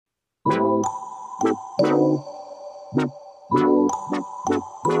Yeah.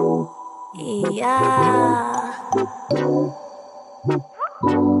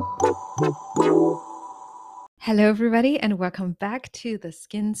 Hello, everybody, and welcome back to the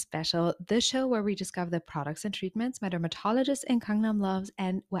Skin Special, the show where we discover the products and treatments my dermatologist in Gangnam loves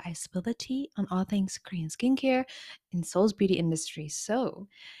and where I spill the tea on all things Korean skincare in Seoul's beauty industry. So,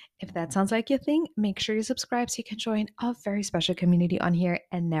 if that sounds like your thing, make sure you subscribe so you can join a very special community on here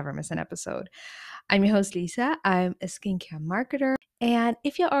and never miss an episode. I'm your host, Lisa. I'm a skincare marketer. And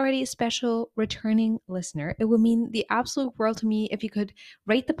if you're already a special returning listener, it would mean the absolute world to me if you could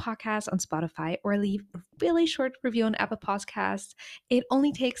rate the podcast on Spotify or leave a really short review on Apple Podcasts. It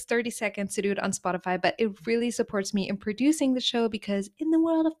only takes 30 seconds to do it on Spotify, but it really supports me in producing the show because in the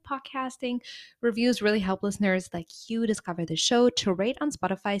world of podcasting, reviews really help listeners like you discover the show. To rate on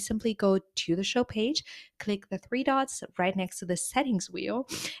Spotify, simply go to the show page, click the three dots right next to the settings wheel,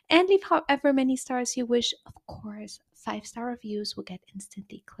 and leave however many stars you wish. Of course, 5-star reviews will get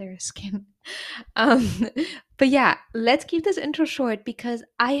instantly clear skin. Um, but yeah, let's keep this intro short because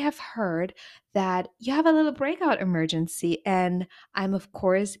I have heard that you have a little breakout emergency, and I'm of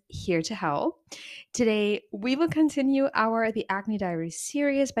course here to help. Today, we will continue our The Acne Diaries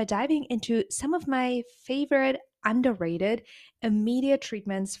series by diving into some of my favorite underrated immediate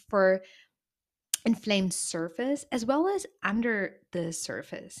treatments for inflamed surface as well as under the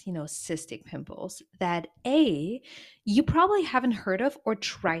surface, cystic pimples that A, you probably haven't heard of or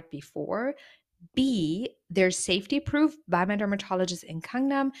tried before. B, they're safety proof by my dermatologist in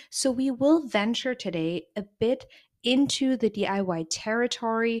Gangnam. So we will venture today a bit into the DIY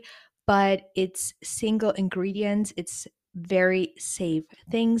territory, but it's single ingredients. It's very safe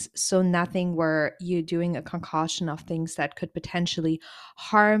things. So nothing where you're doing a concoction of things that could potentially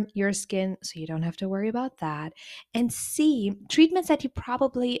harm your skin. So you don't have to worry about that. And C, treatments that you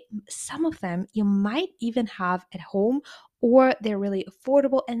probably, some of them you might even have at home or they're really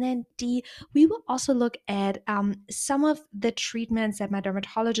affordable. And then D, we will also look at some of the treatments that my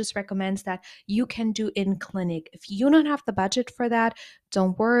dermatologist recommends that you can do in clinic. If you don't have the budget for that,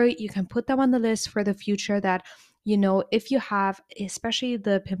 don't worry. You can put them on the list for the future that, if you have, especially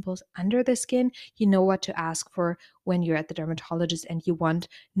the pimples under the skin, you know what to ask for when you're at the dermatologist and you want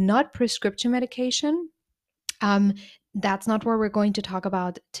not prescription medication. um, that's not what we're going to talk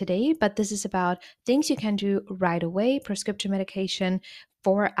about today, but this is about things you can do right away. Prescription medication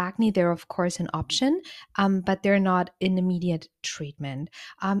for acne, they're of course an option, but they're not an immediate treatment.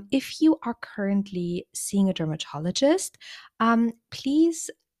 If you are currently seeing a dermatologist, please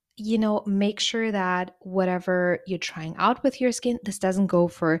make sure that whatever you're trying out with your skin, this doesn't go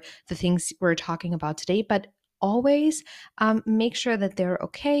for the things we're talking about today, but always make sure that they're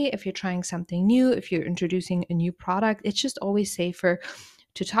okay. If you're trying something new, if you're introducing a new product, it's just always safer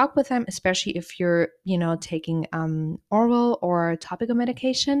to talk with them, especially if you're, taking oral or topical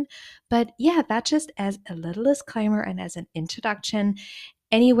medication. But yeah, that just as a little disclaimer and as an introduction.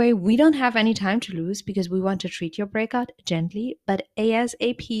 Anyway, we don't have any time to lose because we want to treat your breakout gently but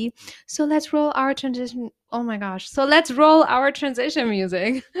ASAP. So let's roll our transition. Oh my gosh. So let's roll our transition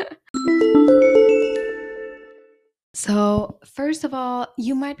music. So, first of all,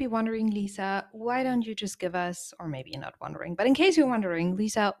 you might be wondering, Lisa, why don't you just give us, or maybe you're not wondering, but in case you're wondering,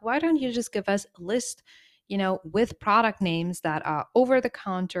 Lisa, why don't you just give us a list, with product names that are over the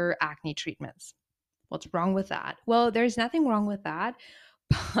counter acne treatments? What's wrong with that? Well, there's nothing wrong with that.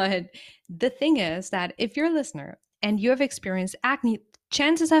 But the thing is that if you're a listener and you have experienced acne,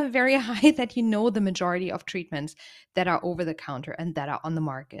 chances are very high that you know the majority of treatments that are over the counter and that are on the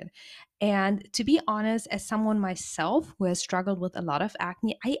market. And to be honest, as someone myself who has struggled with a lot of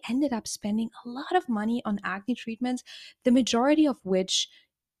acne, I ended up spending a lot of money on acne treatments, the majority of which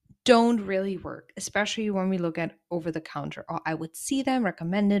don't really work, especially when we look at over the counter. Or I would see them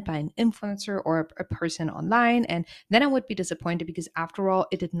recommended by an influencer or a person online, and then I would be disappointed because, after all,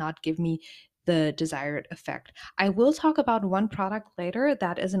 it did not give me the desired effect. I will talk about one product later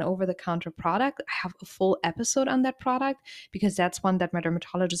that is an over the counter product. I have a full episode on that product because that's one that my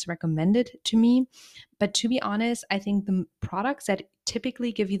dermatologist recommended to me. But to be honest, I think the products that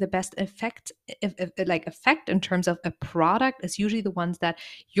typically give you the best effect, like effect in terms of a product, is usually the ones that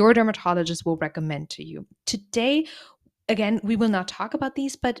your dermatologist will recommend to you. Today, again, we will not talk about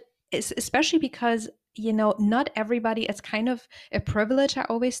these, but especially because not everybody, it's kind of a privilege, I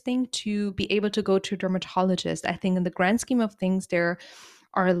always think, to be able to go to a dermatologist. I think in the grand scheme of things, there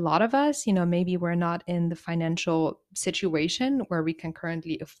are a lot of us, maybe we're not in the financial situation where we can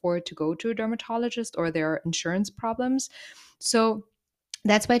currently afford to go to a dermatologist, or there are insurance problems. So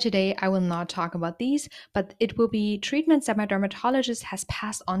That's why today I will not talk about these, but it will be treatments that my dermatologist has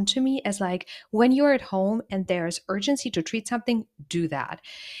passed on to me as like when you're at home and there's urgency to treat something, do that.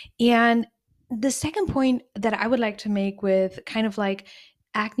 And the second point that I would like to make with kind of like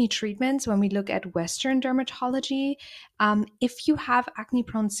acne treatments when we look at Western dermatology, if you have acne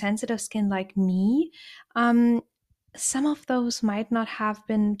prone sensitive skin like me, some of those might not have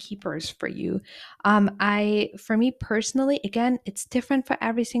been keepers for you. For me personally, again, it's different for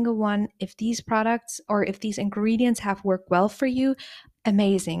every single one. If these products or if these ingredients have worked well for you,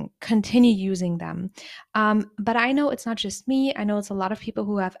 amazing. Continue using them. But I know it's not just me. I know it's a lot of people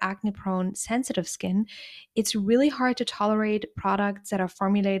who have acne prone sensitive skin. It's really hard to tolerate products that are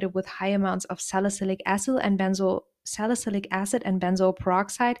formulated with high amounts of salicylic acid and benzoyl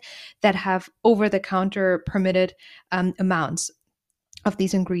peroxide that have over the counter permitted amounts of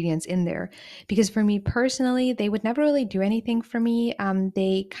these ingredients in there. Because for me personally, they would never really do anything for me.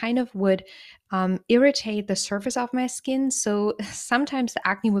 They kind of would irritate the surface of my skin. So sometimes the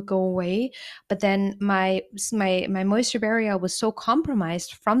acne would go away, but then my moisture barrier was so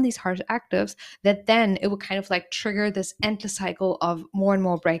compromised from these harsh actives that then it would kind of like trigger this endless cycle of more and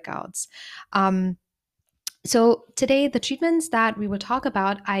more breakouts. So, today, the treatments that we will talk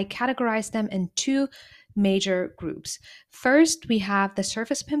about, I categorize them in two major groups. First, we have the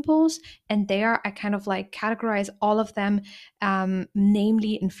surface pimples, and there I kind of like categorize all of them,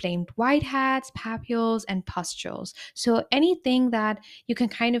 namely inflamed whiteheads, papules, and pustules. So, anything that you can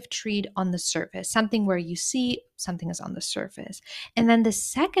kind of treat on the surface, something where you see something is on the surface. And then the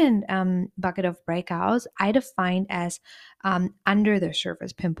second bucket of breakouts I defined as under the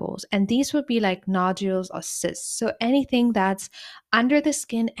surface pimples. And these would be like nodules or cysts. So anything that's under the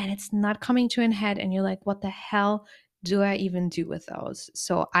skin and it's not coming to an head, and you're like, what the hell do I even do with those?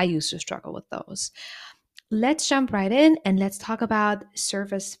 So I used to struggle with those. Let's jump right in and let's talk about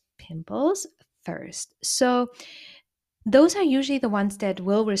surface pimples first. So those are usually the ones that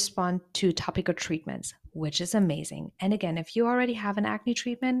will respond to topical treatments, which is amazing. And again, if you already have an acne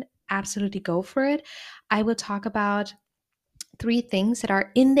treatment, absolutely go for it. I will talk about three things that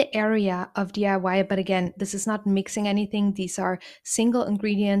are in the area of DIY. But again, this is not mixing anything. These are single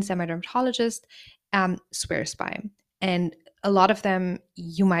ingredients that my dermatologist swears by. And a lot of them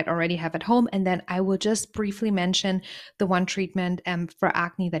you might already have at home. And then I will just briefly mention the one treatment for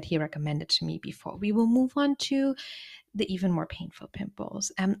acne that he recommended to me before we will move on to the even more painful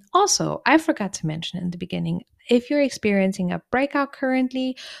pimples. Also, I forgot to mention in the beginning, if you're experiencing a breakout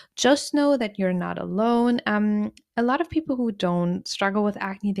currently, just know that you're not alone. A lot of people who don't struggle with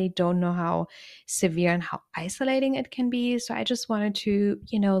acne, they don't know how severe and how isolating it can be. So I just wanted to,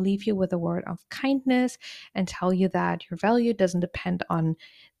 leave you with a word of kindness and tell you that your value doesn't depend on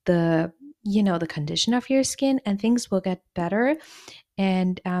the the condition of your skin, and things will get better.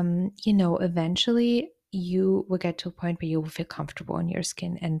 And eventually you will get to a point where you will feel comfortable in your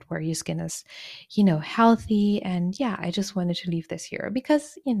skin and where your skin is healthy. And yeah, I just wanted to leave this here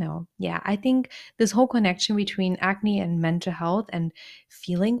because yeah, I think this whole connection between acne and mental health and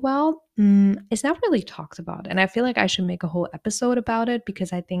feeling well is not really talked about, and I feel like I should make a whole episode about it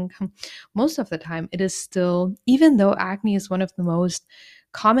because I think most of the time it is still, even though acne is one of the most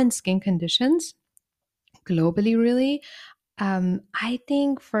common skin conditions globally, really, I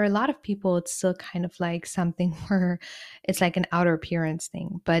think for a lot of people, it's still kind of like something where it's like an outer appearance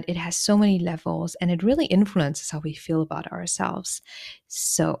thing, but it has so many levels and it really influences how we feel about ourselves.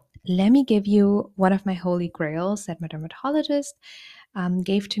 So, let me give you one of my holy grails that my dermatologist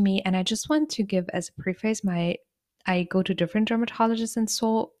gave to me. And I just want to give as a preface I go to different dermatologists in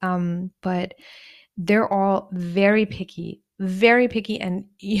Seoul, but they're all very picky, and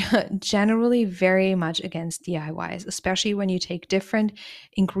yeah, generally very much against DIYs, especially when you take different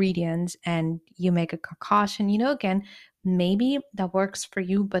ingredients and you make a concoction. Again, maybe that works for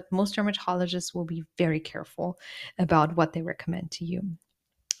you, but most dermatologists will be very careful about what they recommend to you.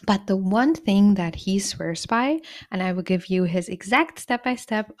 But the one thing that he swears by, and I will give you his exact step by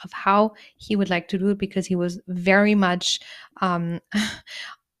step of how he would like to do it because he was very much on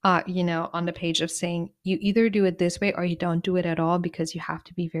the page of saying you either do it this way or you don't do it at all, because you have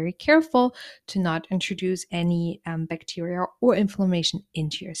to be very careful to not introduce any bacteria or inflammation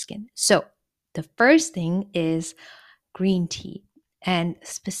into your skin. So, the first thing is green tea, and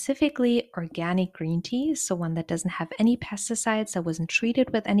specifically organic green tea. So, one that doesn't have any pesticides, that wasn't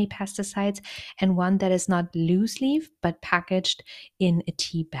treated with any pesticides, and one that is not loose leaf but packaged in a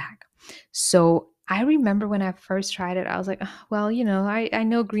tea bag. So, I remember when I first tried it, I was like, "Ah, well, I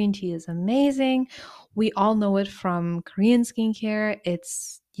know green tea is amazing. We all know it from Korean skincare.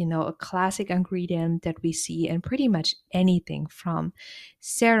 It's, a classic ingredient that we see in pretty much anything from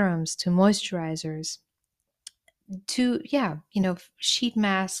serums to moisturizers to sheet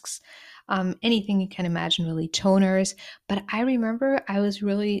masks, anything you can imagine, really, toners. But I remember I was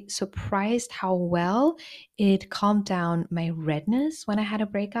really surprised how well it calmed down my redness when I had a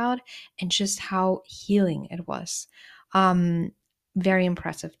breakout, and just how healing it was. Very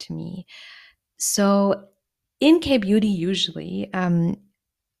impressive to me. So in K beauty, usually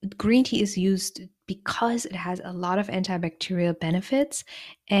green tea is used because it has a lot of antibacterial benefits,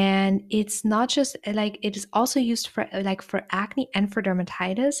 and it's not just like, it is also used for like for acne and for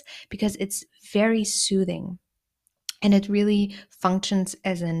dermatitis, because it's very soothing, and it really functions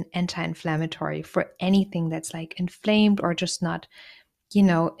as an anti-inflammatory for anything that's like inflamed or just not, in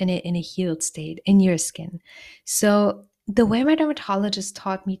a healed state in your skin. So the way my dermatologist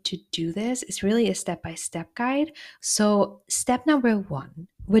taught me to do this is really a step-by-step guide. So step number one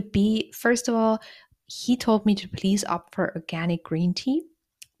would be, first of all, he told me to please opt for organic green tea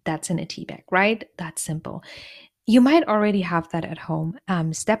that's in a tea bag, right? That's simple. You might already have that at home.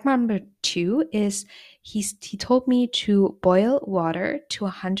 Step number two is, he told me to boil water to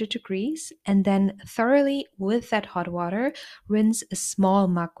 100 degrees, and then thoroughly, with that hot water, rinse a small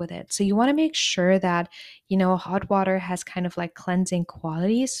mug with it. So you want to make sure that, hot water has kind of like cleansing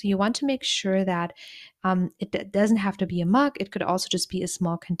qualities. So you want to make sure that it doesn't have to be a mug. It could also just be a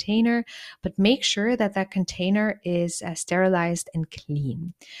small container, but make sure that that container is sterilized and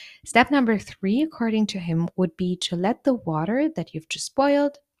clean. Step number three, according to him, would be to let the water that you've just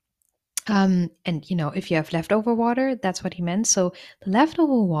boiled, and if you have leftover water, that's what he meant. So the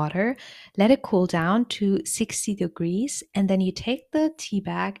leftover water, let it cool down to 60 degrees, and then you take the tea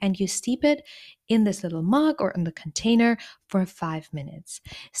bag and you steep it in this little mug or in the container for 5 minutes.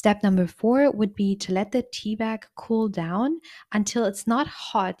 Step number four would be to let the tea bag cool down until it's not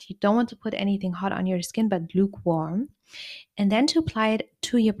hot. You don't want to put anything hot on your skin, but lukewarm, and then to apply it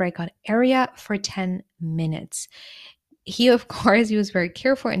to your breakout area for 10 minutes. He, of course, he was very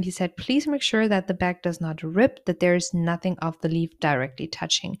careful, and he said, please make sure that the bag does not rip, that there's nothing of the leaf directly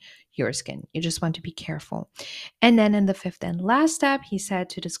touching your skin. You just want to be careful. And then in the fifth and last step, he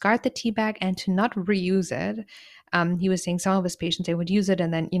said to discard the tea bag and to not reuse it. He was saying some of his patients, they would use it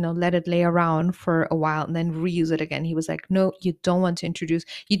and then, let it lay around for a while and then reuse it again. He was like, no, you don't want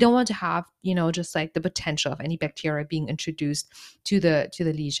to have, just like the potential of any bacteria being introduced to the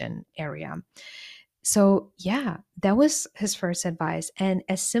lesion area. So yeah, that was his first advice. And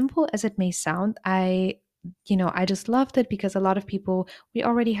as simple as it may sound, I just loved it, because a lot of people, we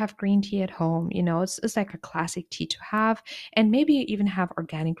already have green tea at home. It's like a classic tea to have, and maybe you even have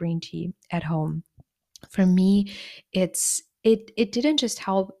organic green tea at home. For me, it didn't just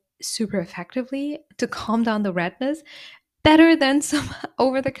help super effectively to calm down the redness, better than some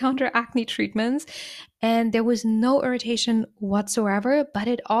over the counter acne treatments. And there was no irritation whatsoever, but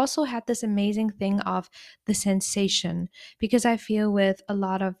it also had this amazing thing of the sensation. Because I feel with a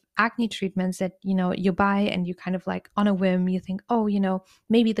lot of acne treatments that, you buy and you kind of like on a whim, you think, oh,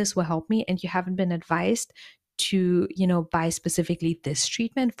 maybe this will help me. And you haven't been advised to, buy specifically this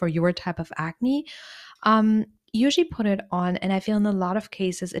treatment for your type of acne. Usually put it on, and I feel in a lot of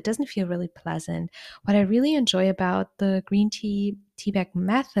cases it doesn't feel really pleasant. What I really enjoy about the green tea bag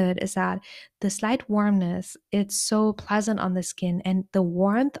method is that the slight warmness, it's so pleasant on the skin, and the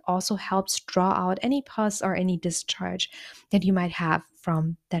warmth also helps draw out any pus or any discharge that you might have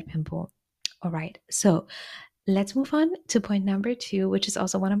from that pimple. All right, so let's move on to point number two, which is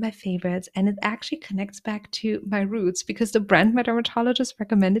also one of my favorites. And it actually connects back to my roots, because the brand my dermatologist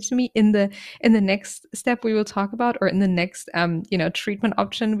recommended to me in the next step we will talk about, or in the next treatment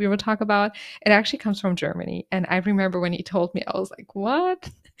option we will talk about, it actually comes from Germany. And I remember when he told me, I was like, what?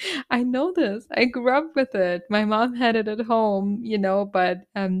 I know this. I grew up with it. My mom had it at home, but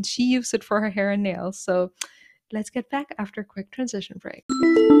she used it for her hair and nails. So let's get back after a quick transition break.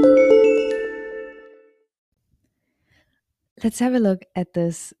 Let's have a look at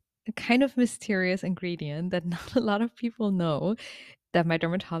this kind of mysterious ingredient that not a lot of people know, that my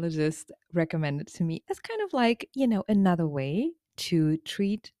dermatologist recommended to me as kind of like, another way to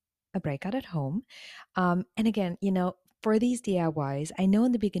treat a breakout at home. And again, for these DIYs, I know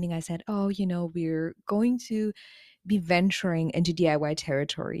in the beginning I said, oh, we're going to be venturing into DIY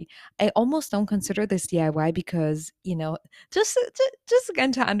territory. I almost don't consider this DIY because, just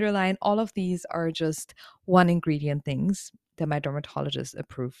again to underline, all of these are just one ingredient things that my dermatologist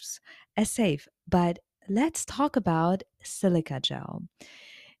approves as safe. But let's talk about silica gel.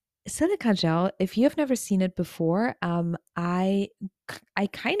 Silica gel, if you have never seen it before, I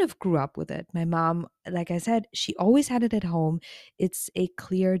kind of grew up with it. My mom, like I said, she always had it at home. It's a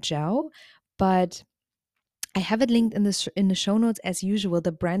clear gel, but I have it linked in in the show notes as usual.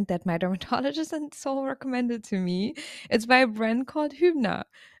 The brand that my dermatologist and soul recommended to me, it's by a brand called Hübner.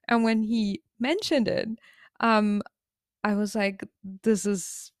 And when he mentioned it, um, I was like, this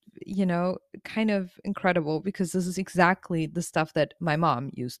is, kind of incredible because this is exactly the stuff that my mom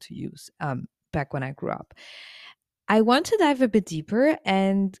used to use back when I grew up. I want to dive a bit deeper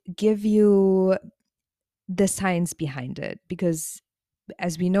and give you the science behind it because,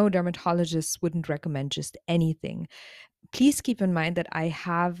 as we know, dermatologists wouldn't recommend just anything. Please keep in mind that I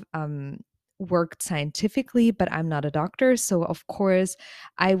have worked scientifically, but I'm not a doctor. So, of course,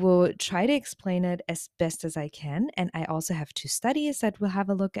 I will try to explain it as best as I can. And I also have two studies that we'll have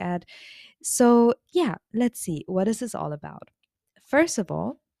a look at. So, yeah, let's see. What is this all about? First of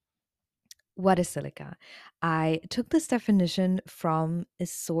all, what is silica? I took this definition from a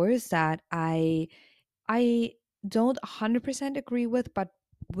source that I don't 100% agree with, but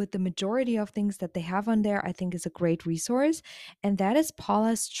with the majority of things that they have on there, I think is a great resource. And that is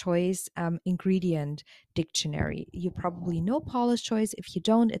Paula's Choice ingredient dictionary. You probably know Paula's Choice. If you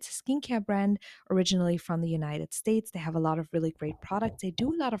don't, it's a skincare brand originally from the United States. They have a lot of really great products. They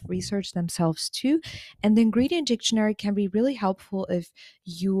do a lot of research themselves too. And the ingredient dictionary can be really helpful if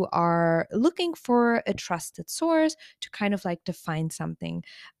you are looking for a trusted source to kind of like define something.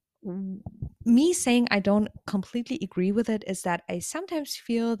 Me saying I don't completely agree with it is that I sometimes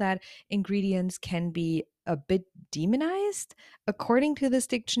feel that ingredients can be a bit demonized according to this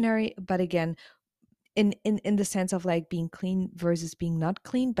dictionary, but again, in the sense of like being clean versus being not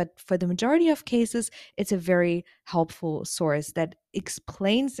clean, but for the majority of cases it's a very helpful source that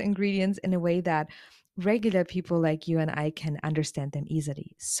explains the ingredients in a way that regular people like you and I can understand them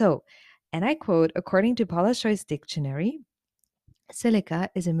easily. So, and I quote, according to Paula's Choice dictionary, silica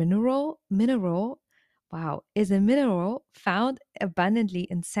is a mineral found abundantly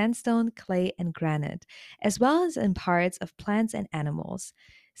in sandstone, clay, and granite, as well as in parts of plants and animals.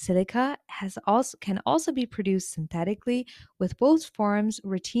 Silica can also be produced synthetically, with both forms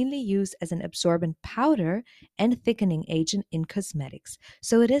routinely used as an absorbent powder and thickening agent in cosmetics.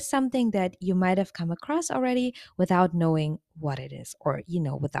 So it is something that you might have come across already without knowing what it is, or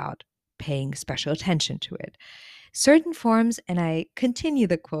without paying special attention to it. Certain forms, and I continue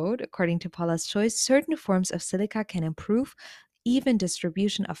the quote, according to Paula's Choice, certain forms of silica can improve even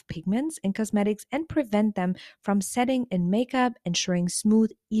distribution of pigments in cosmetics and prevent them from setting in makeup, ensuring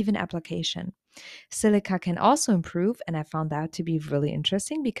smooth, even application. Silica can also improve, and I found that to be really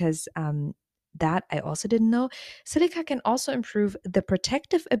interesting because that I also didn't know. Silica can also improve the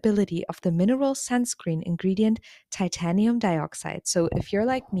protective ability of the mineral sunscreen ingredient titanium dioxide. So if you're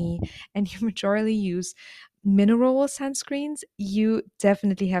like me and you majorly use mineral sunscreens, you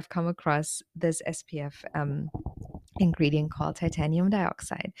definitely have come across this SPF ingredient called titanium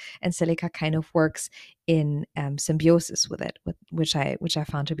dioxide, and silica kind of works in symbiosis with it, which I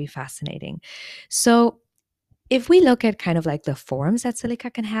found to be fascinating. So if we look at kind of like the forms that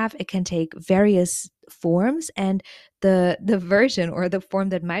silica can have, it can take various forms, and the version or the form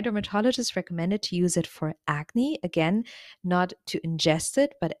that my dermatologist recommended to use it for acne, again, not to ingest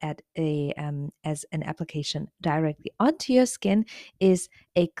it but at a as an application directly onto your skin, is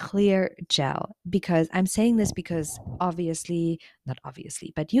a clear gel. Because I'm saying this because obviously, not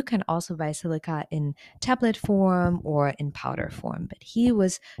obviously, but you can also buy silica in tablet form or in powder form, but he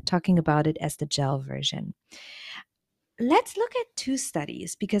was talking about it as the gel version. Let's look at two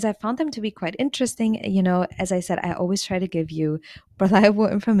studies because I found them to be quite interesting. As I said, I always try to give you reliable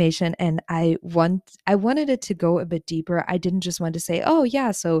information, and I wanted it to go a bit deeper. I didn't just want to say, "Oh,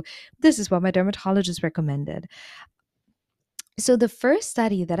 yeah, so this is what my dermatologist recommended." So the first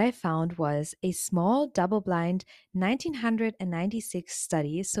study that I found was a small double-blind 1996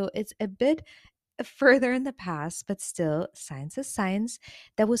 study. So it's a bit further in the past, but still, science is science,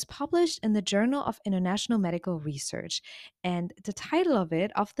 that was published in the Journal of International Medical Research. And the title of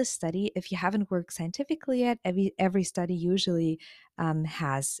the study, if you haven't worked scientifically yet, every study usually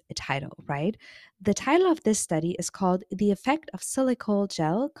has a title, right? The title of this study is called The Effect of Silicol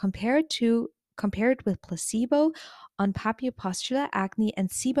Gel Compared with Placebo on Papupostular Acne and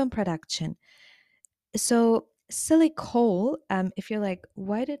Sebum Production. So silicole, if you're like,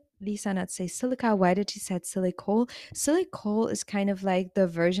 why did Lisa not say silica? Why did she said silicole? Silicole is kind of like the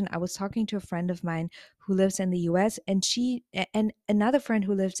version. I was talking to a friend of mine who lives in the US, and and another friend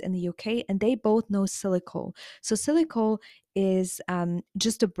who lives in the UK, and they both know silicole. So silicole is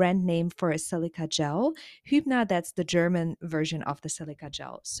just a brand name for a silica gel. Hübner, that's the German version of the silica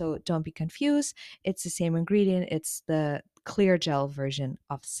gel. So don't be confused. It's the same ingredient. It's the clear gel version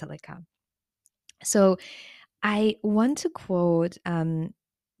of silica. So I want to quote kind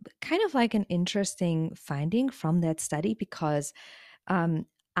of like an interesting finding from that study because um,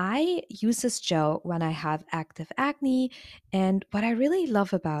 I use this gel when I have active acne. And what I really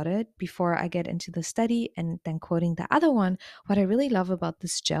love about it, before I get into the study and then quoting the other one, what I really love about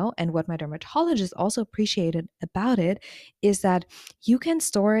this gel and what my dermatologist also appreciated about it is that you can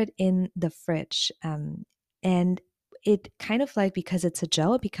store it in the fridge. And it kind of like, because it's a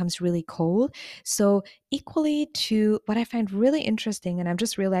gel, it becomes really cold. So, equally to what I find really interesting, and I'm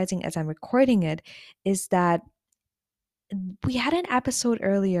just realizing as I'm recording it, is that we had an episode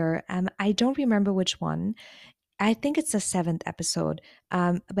earlier. I don't remember which one. I think it's the seventh episode.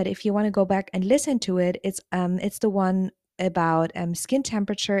 But if you want to go back and listen to it, it's the one about skin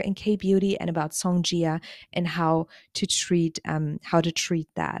temperature and K beauty and about Songjia and how to treat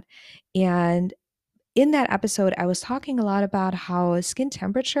that. And in that episode, I was talking a lot about how skin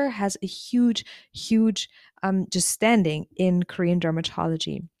temperature has a huge just standing in Korean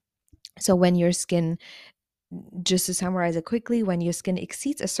dermatology. So when your skin, just to summarize it quickly, when your skin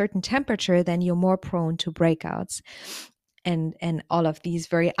exceeds a certain temperature, then you're more prone to breakouts and all of these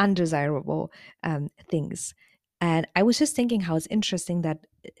very undesirable things. And I was just thinking how it's interesting that,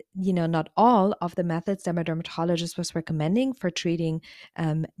 not all of the methods that my dermatologist was recommending for treating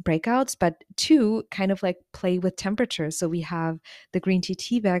breakouts, but two kind of like play with temperature. So we have the green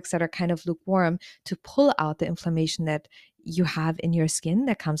tea bags that are kind of lukewarm to pull out the inflammation that you have in your skin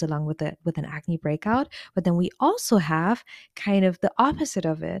that comes along with an acne breakout. But then we also have kind of the opposite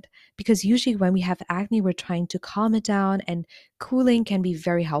of it, because usually when we have acne, we're trying to calm it down, and cooling can be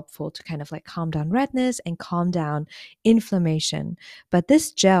very helpful to kind of like calm down redness and calm down inflammation. But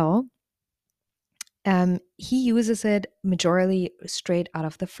this gel, he uses it majorly straight out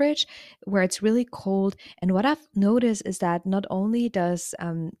of the fridge where it's really cold. And what I've noticed is that not only does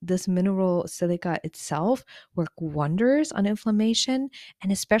this mineral silica itself work wonders on inflammation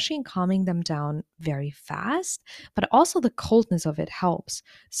and especially in calming them down very fast, but also the coldness of it helps.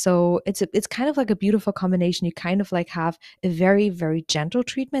 So it's kind of like a beautiful combination. You kind of like have a very gentle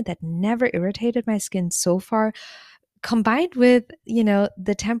treatment that never irritated my skin so far, combined with,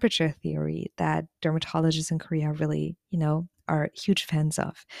 the temperature theory that dermatologists in Korea really, are huge fans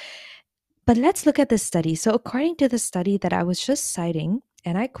of. But let's look at this study. So according to the study that I was just citing,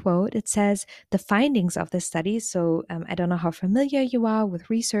 and I quote, it says the findings of the study. So I don't know how familiar you are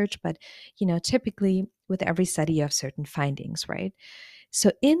with research, but typically with every study you have certain findings, right? So,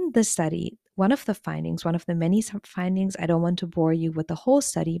 in the study, one of the findings, one of the many findings, I don't want to bore you with the whole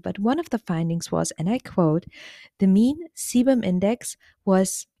study, but one of the findings was, and I quote, the mean sebum index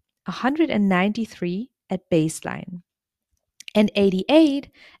was 193 at baseline and 88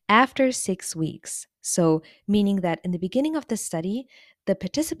 after 6 weeks. So, meaning that in the beginning of the study, the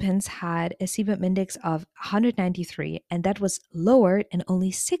participants had a sebum index of 193, and that was lowered in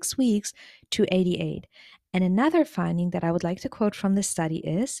only 6 weeks to 88. And another finding that I would like to quote from the study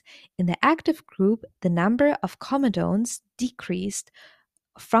is, in the active group, the number of comedones decreased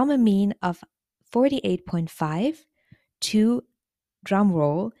from a mean of 48.5 to,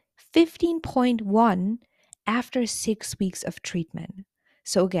 drumroll, 15.1 after 6 weeks of treatment.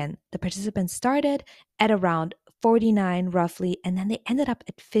 So again, the participants started at around 49 roughly, and then they ended up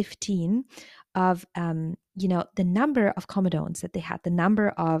at 15 of, the number of comedones that they had, the number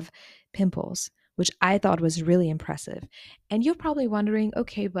of pimples, which I thought was really impressive. And you're probably wondering,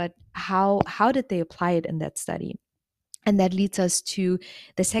 okay, but how did they apply it in that study? And that leads us to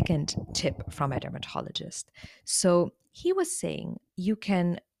the second tip from a dermatologist. So he was saying you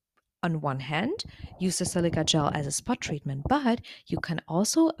can, on one hand, use the silica gel as a spot treatment, but you can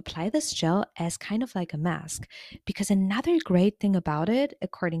also apply this gel as kind of like a mask. Because another great thing about it,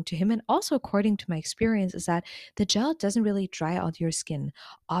 according to him, and also according to my experience, is that the gel doesn't really dry out your skin.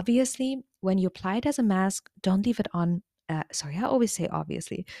 Obviously, when you apply it as a mask, don't leave it on. Sorry, I always say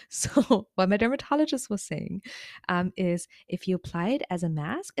obviously. So, what my dermatologist was saying is if you apply it as a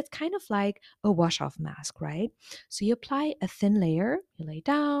mask, it's kind of like a wash off mask, right? So you apply a thin layer, you lay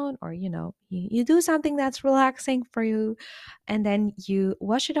down, or you do something that's relaxing for you, and then you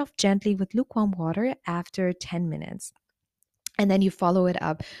wash it off gently with lukewarm water after 10 minutes. And then you follow it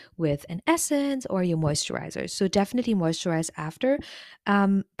up with an essence or your moisturizer. So definitely moisturize after.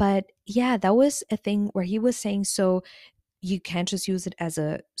 But yeah, that was a thing where he was saying, so you can't just use it as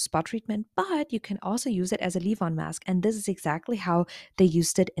a spot treatment, but you can also use it as a leave-on mask. And this is exactly how they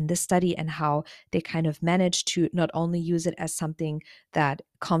used it in this study, and how they kind of managed to not only use it as something that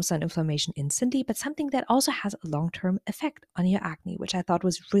calms down inflammation instantly, but something that also has a long-term effect on your acne, which I thought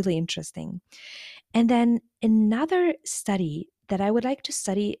was really interesting. And then another study that I would like to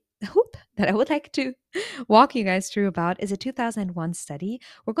study, that I would like to walk you guys through about, is a 2001 study.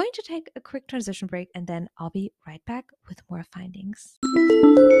 We're going to take a quick transition break, and then I'll be right back with more findings.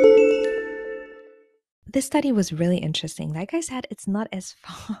 This study was really interesting. Like I said, it's not as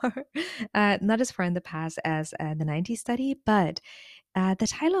far, not as far in the past as the 90s study, but the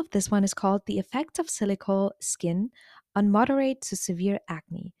title of this one is called "The Effects of Silico Skin on Moderate to Severe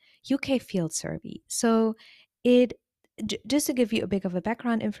Acne, UK Field Survey." So, it just to give you a bit of a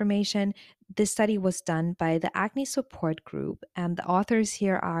background information, this study was done by the Acne Support Group, and the authors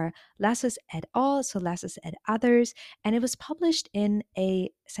here are Lassus et al., so Lassus et others, and it was published in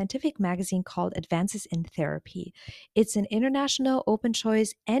a scientific magazine called Advances in Therapy. It's an international, open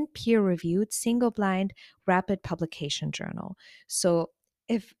choice, and peer-reviewed, single-blind, rapid publication journal. So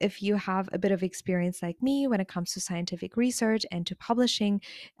if you have a bit of experience like me when it comes to scientific research and to publishing,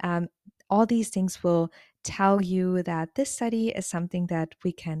 um, all these things will tell you that this study is something that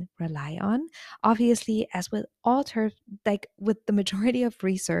we can rely on. Obviously, as with all like with the majority of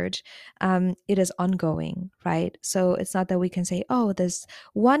research, it is ongoing, right? So it's not that we can say, oh, this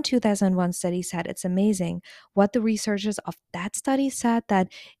one 2001 study said it's amazing. What the researchers of that study said, that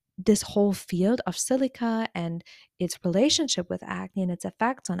this whole field of silica and its relationship with acne and its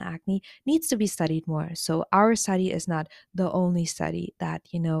effects on acne needs to be studied more. So our study is not the only study that,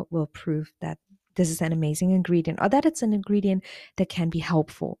 will prove that this is an amazing ingredient, or that it's an ingredient that can be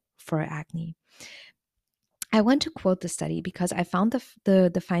helpful for acne. I want to quote the study because I found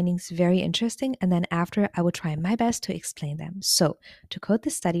the findings very interesting, and then after I will try my best to explain them. So, to quote the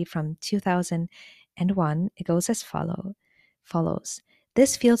study from 2001, it goes as follows.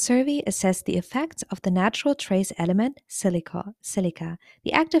 This field survey assessed the effects of the natural trace element silica,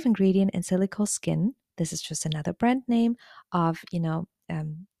 the active ingredient in silico skin. This is just another brand name of,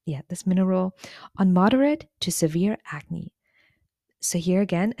 this mineral, on moderate to severe acne. So, here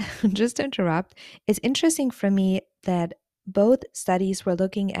again, just to interrupt, it's interesting for me that both studies were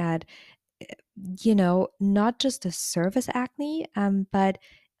looking at, not just the surface acne, but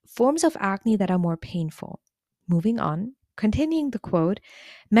forms of acne that are more painful. Moving on, continuing the quote,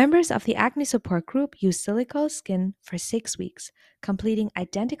 members of the acne support group used silico skin for 6 weeks, completing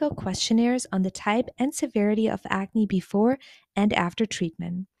identical questionnaires on the type and severity of acne before and after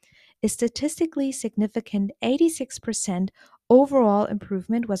treatment. A statistically significant 86% overall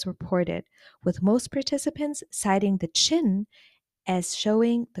improvement was reported, with most participants citing the chin as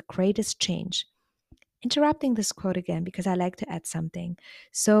showing the greatest change. Interrupting this quote again because I like to add something.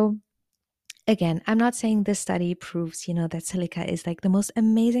 So, again, I'm not saying this study proves, that silica is like the most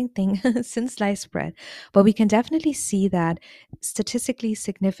amazing thing since sliced bread, but we can definitely see that statistically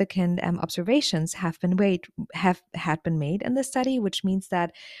significant observations have had been made in the study, which means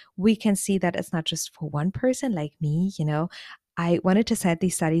that we can see that it's not just for one person like me. I wanted to set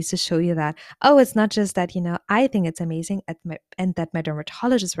these studies to show you that, oh, it's not just that, I think it's amazing and that my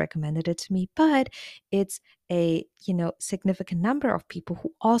dermatologist recommended it to me, but it's a, significant number of people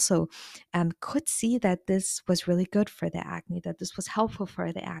who also could see that this was really good for the acne, that this was helpful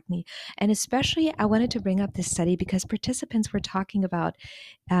for the acne. And especially, I wanted to bring up this study because participants were talking about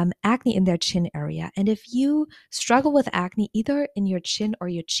acne in their chin area. And if you struggle with acne either in your chin or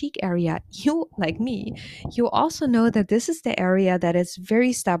your cheek area, you, like me, you also know that this is the area that is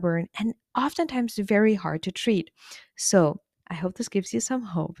very stubborn and oftentimes very hard to treat. So, I hope this gives you some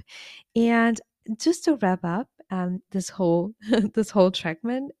hope. And just to wrap up this whole this whole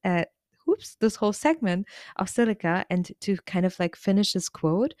segment, this whole segment of silica, and to kind of like finish this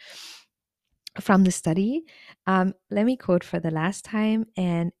quote from the study, let me quote for the last time,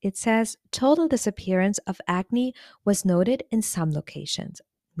 and it says, "Total disappearance of acne was noted in some locations."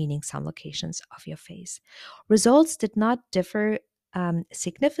 Meaning some locations of your face. Results did not differ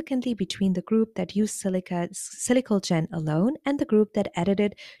significantly between the group that used silical gel alone and the group that added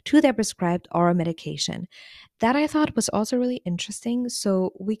it to their prescribed oral medication. That I thought was also really interesting.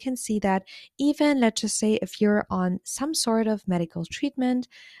 So we can see that even, let's just say, if you're on some sort of medical treatment,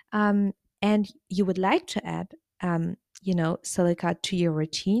 and you would like to add, silica to your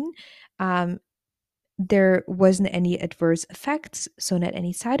routine, um, there wasn't any adverse effects, so not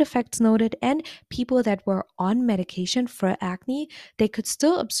any side effects noted. And people that were on medication for acne, they could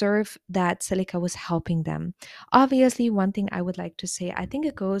still observe that silica was helping them. Obviously, one thing I would like to say, I think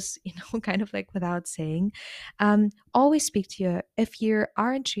it goes, kind of like without saying, always speak to your, if you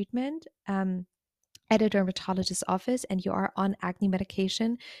are in treatment, at a dermatologist's office and you are on acne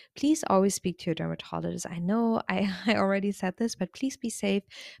medication, please always speak to your dermatologist. I know I already said this, but please be safe.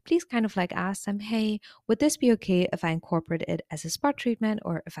 Please kind of like ask them, hey, would this be okay if I incorporate it as a spot treatment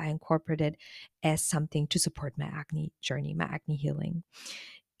or if I incorporate it as something to support my acne journey, my acne healing?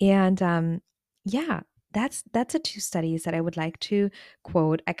 And yeah, that's the two studies that I would like to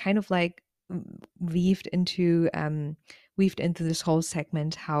quote. I kind of like weaved into this whole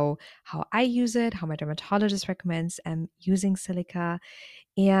segment how I use it, how my dermatologist recommends using silica,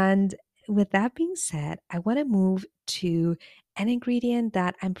 and with that being said, I want to move to an ingredient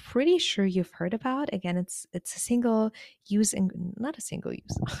that I'm pretty sure you've heard about. Again, it's a single use and not a single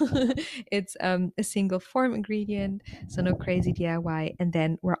use. It's a single form ingredient, so no crazy DIY. And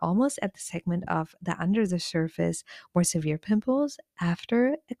then we're almost at the segment of the under the surface, more severe pimples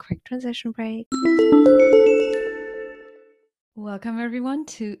after a quick transition break. Welcome, everyone,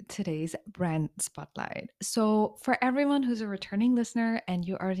 to today's brand spotlight. So, for everyone who's a returning listener and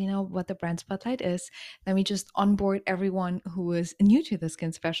you already know what the brand spotlight is, let me just onboard everyone who is new to the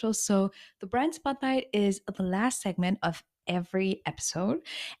Skin Special. So, the brand spotlight is the last segment of every episode,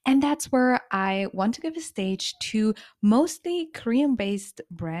 and that's where I want to give a stage to mostly Korean based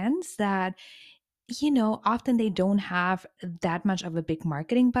brands that often they don't have that much of a big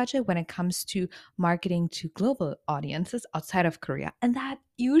marketing budget when it comes to marketing to global audiences outside of Korea. And that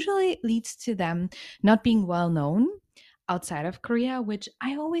usually leads to them not being well known outside of Korea, which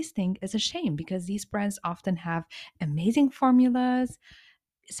I always think is a shame because these brands often have amazing formulas.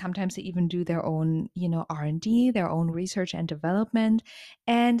 Sometimes they even do their own, R&D, their own research and development.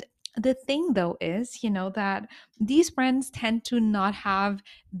 And the thing though is, that these brands tend to not have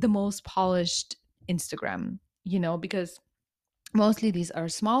the most polished Instagram, because mostly these are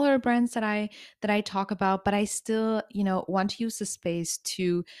smaller brands that I talk about, but I still, want to use the space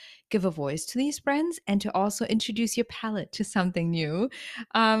to give a voice to these brands and to also introduce your palette to something new.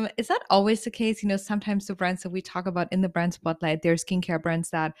 It's not always the case. Sometimes the brands that we talk about in the brand spotlight, they're skincare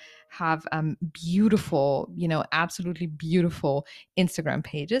brands that have beautiful, absolutely beautiful Instagram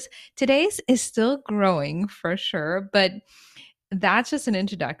pages. Today's is still growing for sure, but that's just an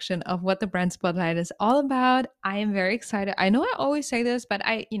introduction of what the brand spotlight is all about. I am very excited. I know I always say this, but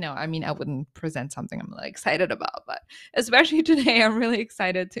I wouldn't present something I'm really excited about, but especially today, I'm really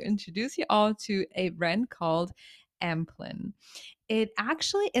excited to introduce you all to a brand called Amplin. It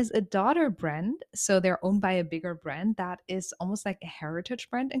actually is a daughter brand. So they're owned by a bigger brand that is almost like a heritage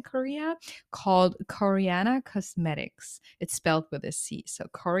brand in Korea called Koreana Cosmetics. It's spelled with a C. So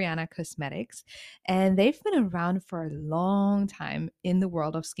Koreana Cosmetics. And they've been around for a long time in the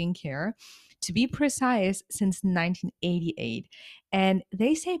world of skincare. To be precise, since 1988. And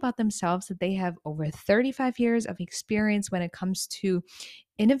they say about themselves that they have over 35 years of experience when it comes to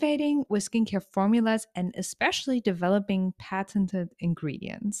innovating with skincare formulas and especially developing patented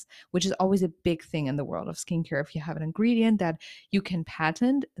ingredients, which is always a big thing in the world of skincare. If you have an ingredient that you can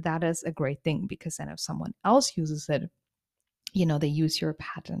patent, that is a great thing because then if someone else uses it, they use your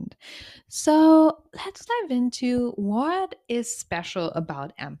patent. So let's dive into what is special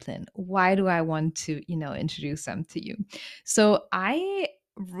about Amplin. Why do I want to, introduce them to you? So I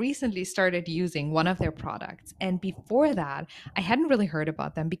recently started using one of their products. And before that, I hadn't really heard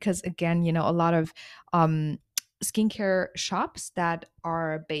about them because, again, a lot of skincare shops that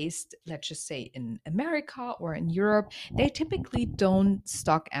are based, let's just say, in America or in Europe, they typically don't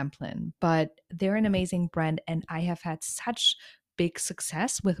stock Amplin, but they're an amazing brand. And I have had such big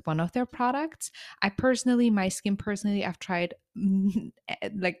success with one of their products. My skin personally, I've tried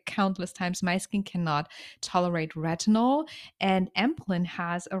like countless times. My skin cannot tolerate retinol, and Amplin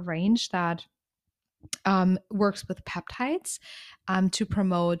has a range that works with peptides to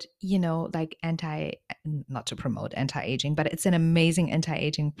promote, like not to promote anti-aging, but it's an amazing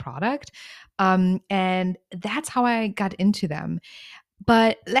anti-aging product. And that's how I got into them.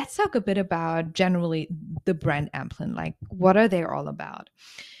 But let's talk a bit about generally the brand Amplin. Like, what are they all about?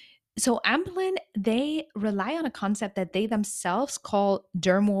 So Amplin, they rely on a concept that they themselves call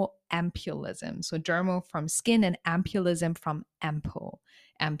dermoampulism. So dermo from skin and ampulism from ampule.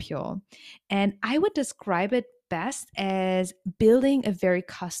 And I would describe it best as building a very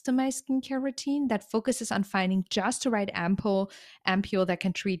customized skincare routine that focuses on finding just the right ampule that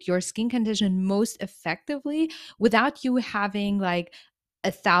can treat your skin condition most effectively without you having like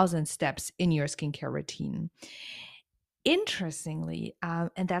 1,000 steps in your skincare routine. Interestingly,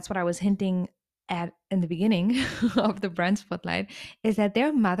 and that's what I was hinting at in the beginning of the brand spotlight, is that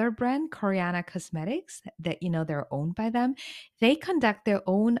their mother brand, Koreana Cosmetics, that they're owned by them, they conduct their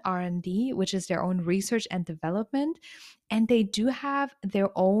own R&D, which is their own research and development, and they do have their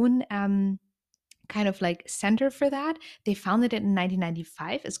own kind of like center for that. They founded it in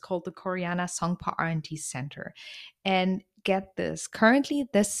 1995. It's called the Koreana Songpa R&D Center. And get this, currently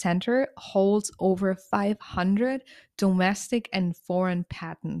this center holds over 500 domestic and foreign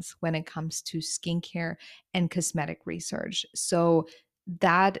patents when it comes to skincare and cosmetic research. So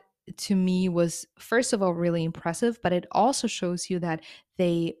that to me was first of all really impressive, but it also shows you that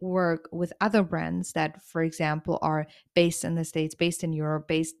they work with other brands that, for example, are based in the States, based in Europe,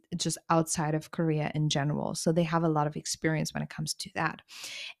 based just outside of Korea in general. So they have a lot of experience when it comes to that.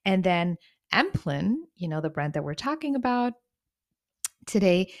 And then Amplin, the brand that we're talking about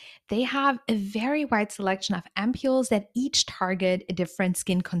today, they have a very wide selection of ampules that each target a different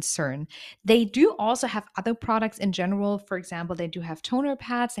skin concern. They do also have other products in general. For example, they do have toner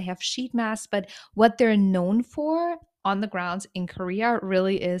pads, they have sheet masks, but what they're known for on the grounds in Korea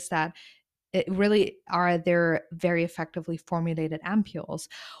really is that it really are their very effectively formulated ampules.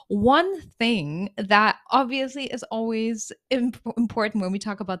 One thing that obviously is always important when we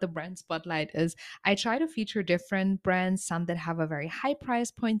talk about the brand spotlight is I try to feature different brands, some that have a very high price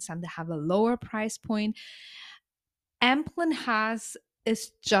point, some that have a lower price point. Amplin has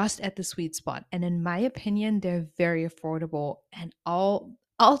is just at the sweet spot, and in my opinion they're very affordable, and I'll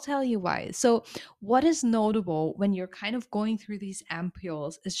tell you why. So what is notable when you're kind of going through these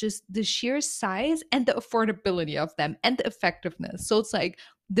ampules is just the sheer size and the affordability of them and the effectiveness. So it's like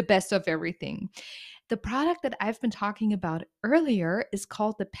the best of everything. The product that I've been talking about earlier is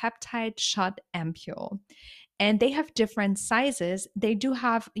called the peptide shot ampule, and they have different sizes. They do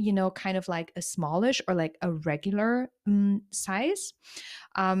have, kind of like a smallish or like a regular size.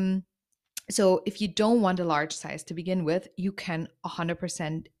 Um, so if you don't want a large size to begin with, you can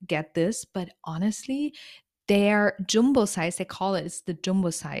 100% get this. But honestly, their jumbo size, they call it, it's the jumbo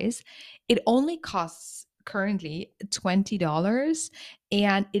size. It only costs currently $20,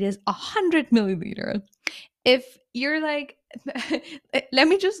 and it is 100 milliliter. If you're like, let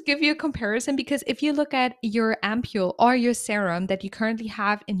me just give you a comparison, because if you look at your ampule or your serum that you currently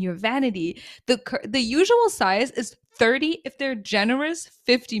have in your vanity, the usual size is 30, if they're generous,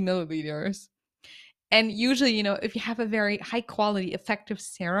 50 milliliters. And usually, if you have a very high quality effective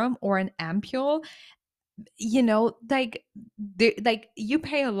serum or an ampule, like you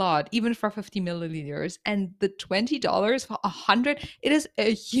pay a lot even for 50 milliliters, and the $20 for 100, it is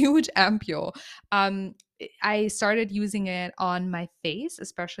a huge ampule. I started using it on my face,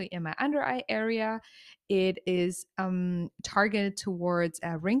 especially in my under eye area. It is targeted towards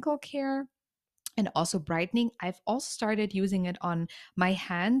wrinkle care and also brightening. I've also started using it on my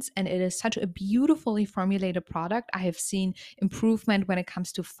hands, and it is such a beautifully formulated product. I have seen improvement when it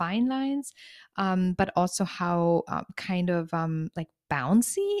comes to fine lines, but also how kind of like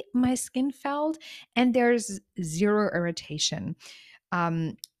bouncy my skin felt, and there's zero irritation.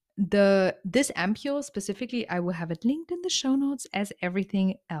 um this ampule specifically, I will have it linked in the show notes, as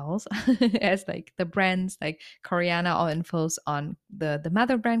everything else, as like the brands like Koreana, all infos on the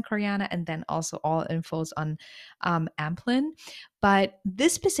mother brand Koreana, and then also all infos on Amplin. But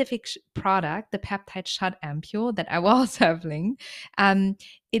this specific product, the peptide shot ampule that I will also have linked,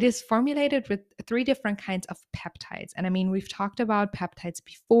 it is formulated with three different kinds of peptides. And I mean, we've talked about peptides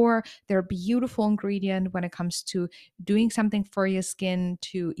before. They're a beautiful ingredient when it comes to doing something for your skin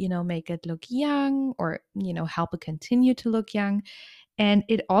to, make it look young, or, help it continue to look young. And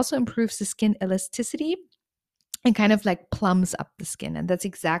it also improves the skin elasticity and kind of like plums up the skin, and that's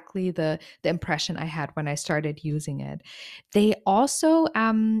exactly the impression I had when I started using it. They also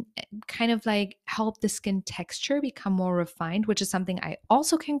kind of like help the skin texture become more refined, which is something I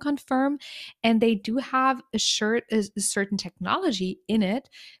also can confirm. And they do have a certain technology in it,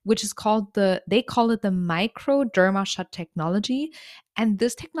 which is called they call it the micro derma shot technology. And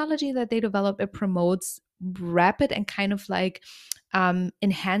this technology that they develop, it promotes rapid and kind of like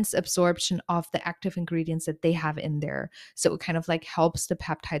enhanced absorption of the active ingredients that they have in there. So it kind of like helps the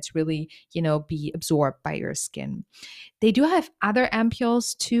peptides really, be absorbed by your skin. They do have other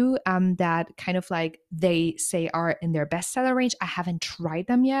ampules too, that kind of like they say are in their bestseller range. I haven't tried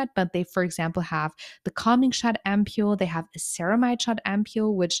them yet, but they, for example, have the calming shot ampule. They have a ceramide shot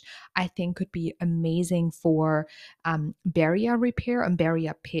ampule, which I think could be amazing for barrier repair and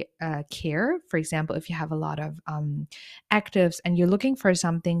barrier care. For example, if you have a lot of actives and you're looking for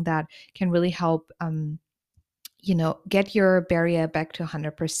something that can really help get your barrier back to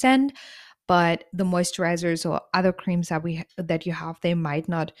 100%, but the moisturizers or other creams that you have, they might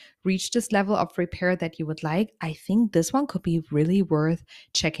not reach this level of repair that you would like. I think this one could be really worth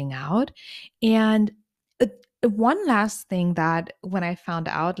checking out. And uh, one last thing, that when I found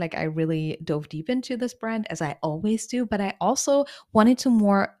out, like, I really dove deep into this brand, as I always do, but I also wanted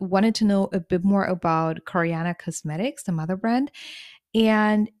to know a bit more about Koreana Cosmetics, the mother brand.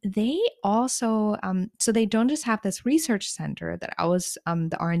 And they also, so they don't just have this research center that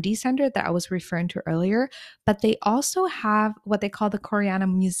the R&D center that I was referring to earlier, but they also have what they call the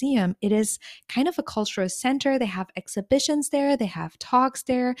Koreana Museum. It is kind of a cultural center. They have exhibitions there, they have talks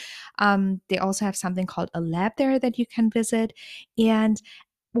there. They also have something called a lab there that you can visit. And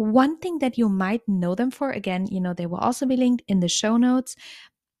one thing that you might know them for, again, they will also be linked in the show notes.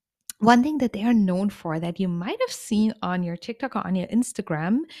 One thing that they are known for, that you might have seen on your TikTok or on your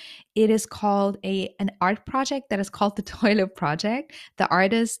Instagram, it is called an art project that is called the Toilet Project. The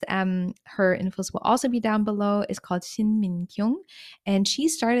artist, her infos will also be down below, is called Shin Min Kyung, and she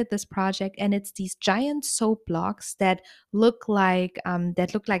started this project. And it's these giant soap blocks that look like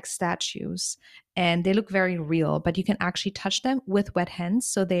statues, and they look very real, but you can actually touch them with wet hands.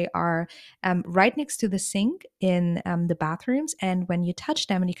 So they are right next to the sink in the bathrooms. And when you touch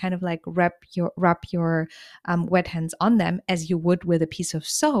them and you kind of like rub your wet hands on them as you would with a piece of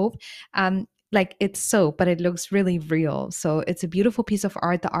soap, like it's soap, but it looks really real. So it's a beautiful piece of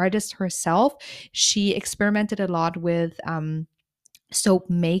art. The artist herself, she experimented a lot with soap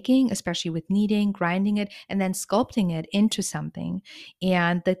making, especially with kneading, grinding it, and then sculpting it into something.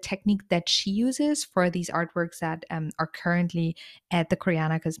 And the technique that she uses for these artworks that are currently at the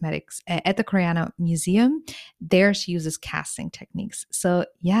at the Koreana Museum, there she uses casting techniques. So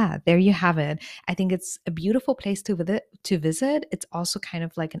yeah, there you have it. I think it's a beautiful place to visit. It's also kind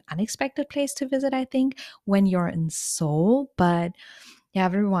of like an unexpected place to visit, I think, when you're in Seoul. But yeah,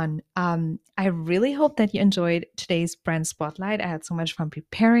 everyone. I really hope that you enjoyed today's brand spotlight. I had so much fun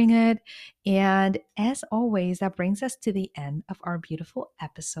preparing it. And as always, that brings us to the end of our beautiful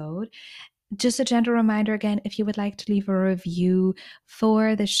episode. Just a gentle reminder again, if you would like to leave a review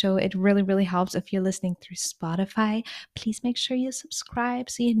for the show, it really, really helps. If you're listening through Spotify, please make sure you subscribe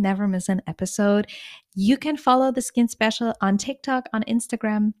so you never miss an episode. You can follow the Skin Special on TikTok, on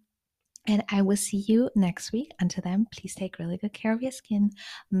Instagram, and I will see you next week. Until then, please take really good care of your skin.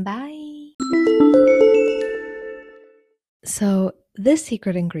 Bye. So, this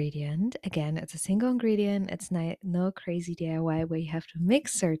secret ingredient, again, it's a single ingredient. It's not no crazy DIY where you have to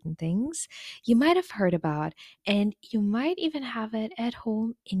mix certain things you might have heard about, and you might even have it at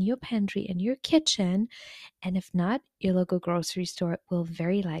home in your pantry, in your kitchen. And if not, your local grocery store will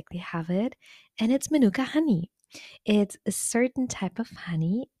very likely have it. And it's Manuka honey. It's a certain type of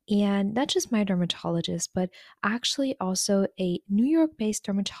honey, and not just my dermatologist, but actually also a New York based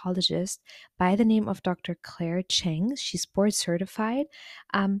dermatologist by the name of Dr. Claire Cheng. She's board certified.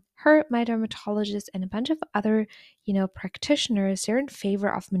 Her, my dermatologist, and a bunch of other, practitioners, they're in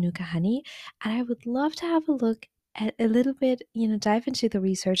favor of Manuka honey. And I would love to have a look at a little bit, dive into the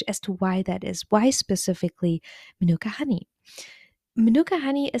research as to why that is. Why specifically Manuka honey? Manuka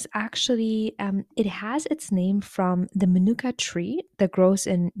honey is actually, it has its name from the Manuka tree that grows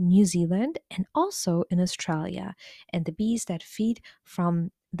in New Zealand and also in Australia. And the bees that feed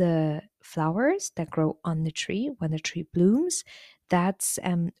from the flowers that grow on the tree when the tree blooms, that's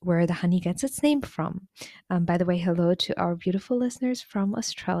where the honey gets its name from. By the way, hello to our beautiful listeners from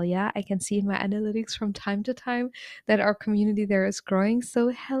Australia. I can see in my analytics from time to time that our community there is growing.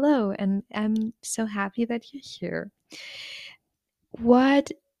 So, hello, and I'm so happy that you're here.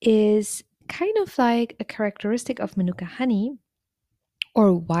 What is kind of like a characteristic of Manuka honey,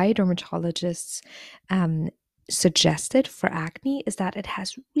 or why dermatologists um, suggest it for acne, is that it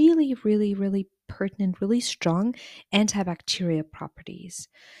has really, really, really pertinent, really strong antibacterial properties.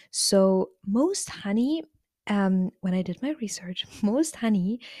 So, most honey, when I did my research, most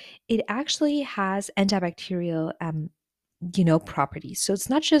honey, it actually has antibacterial properties. So it's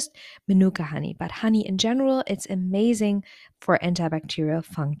not just Manuka honey, but honey in general. It's amazing for antibacterial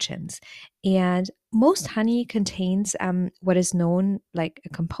functions. And most honey contains what is known like a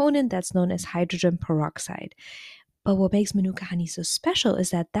component that's known as hydrogen peroxide. But what makes Manuka honey so special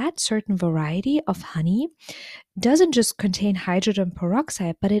is that that certain variety of honey doesn't just contain hydrogen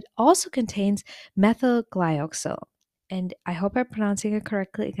peroxide, but it also contains methyl glyoxal. And I hope I'm pronouncing it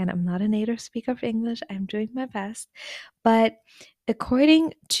correctly. Again, I'm not a native speaker of English. I'm doing my best. But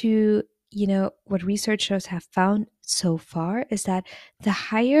according to, what researchers have found so far, is that the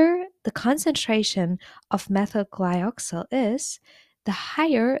higher the concentration of methyl glyoxal is, the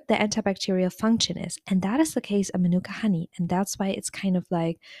higher the antibacterial function is. And that is the case of Manuka honey. And that's why it's kind of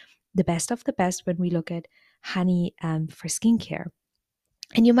like the best of the best when we look at honey for skincare.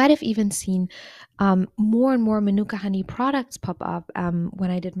 And you might have even seen more and more Manuka honey products pop up. When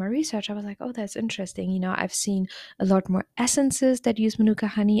I did my research, I was like, oh, that's interesting. I've seen a lot more essences that use Manuka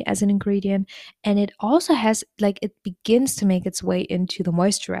honey as an ingredient. And it also has, like, it begins to make its way into the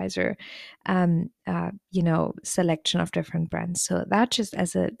moisturizer, selection of different brands. So that just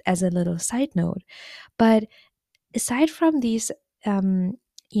as a little side note. But aside from these, um,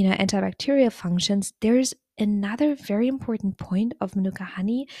 antibacterial functions, there's another very important point of Manuka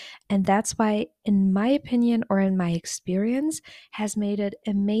honey, and that's why, in my opinion or in my experience, has made it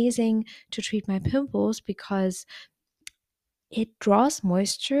amazing to treat my pimples because it draws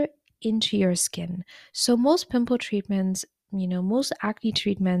moisture into your skin. So most pimple treatments, most acne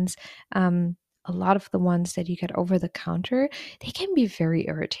treatments, a lot of the ones that you get over the counter, they can be very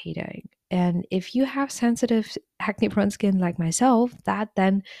irritating. And if you have sensitive acne prone skin like myself, that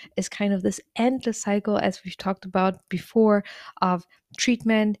then is kind of this endless cycle, as we've talked about before, of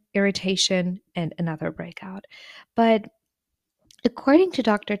treatment, irritation, and another breakout. But according to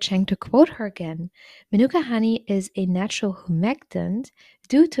Dr. Cheng, to quote her again, Manuka honey is a natural humectant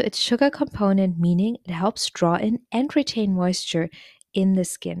due to its sugar component, meaning it helps draw in and retain moisture in the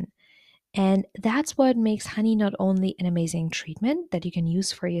skin. And that's what makes honey not only an amazing treatment that you can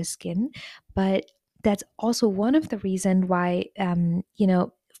use for your skin, but that's also one of the reasons why,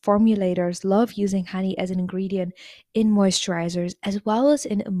 formulators love using honey as an ingredient in moisturizers as well as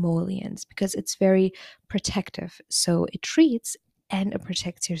in emollients because it's very protective. So it treats and it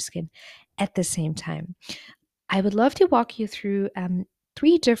protects your skin at the same time. I would love to walk you through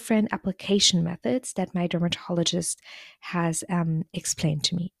three different application methods that my dermatologist has explained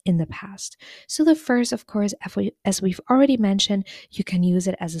to me in the past. So, the first, of course, as we've already mentioned, you can use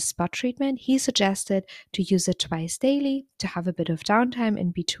it as a spot treatment. He suggested to use it twice daily to have a bit of downtime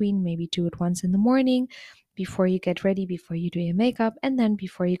in between, maybe do it once in the morning before you get ready, before you do your makeup, and then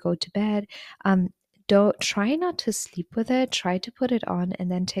before you go to bed. Don't try not to sleep with it. Try to put it on and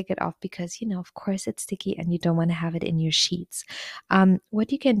then take it off because, of course, it's sticky and you don't want to have it in your sheets.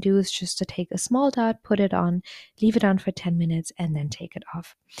 What you can do is just to take a small dot, put it on, leave it on for 10 minutes, and then take it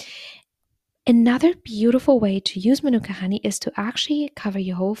off. Another beautiful way to use Manuka honey is to actually cover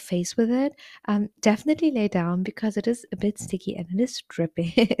your whole face with it. Definitely lay down because it is a bit sticky and it is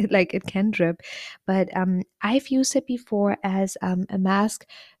dripping, like it can drip. But I've used it before as a mask,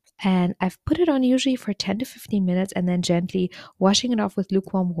 and I've put it on usually for 10 to 15 minutes and then gently washing it off with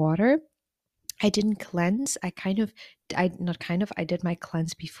lukewarm water. I didn't cleanse. I did my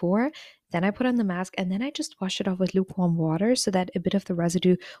cleanse before. Then I put on the mask and then I just washed it off with lukewarm water so that a bit of the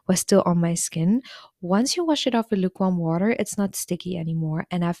residue was still on my skin. Once you wash it off with lukewarm water, it's not sticky anymore.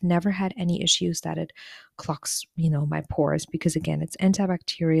 And I've never had any issues that it clogs, my pores because again, it's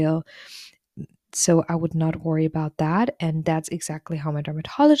antibacterial. So I would not worry about that. And that's exactly how my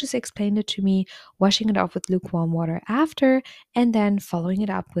dermatologist explained it to me, washing it off with lukewarm water after, and then following it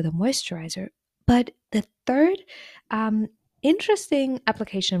up with a moisturizer. But the third interesting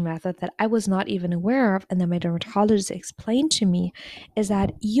application method that I was not even aware of, and that my dermatologist explained to me, is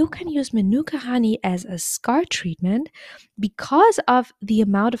that you can use Manuka honey as a scar treatment because of the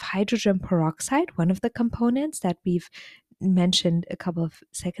amount of hydrogen peroxide, one of the components that we've mentioned a couple of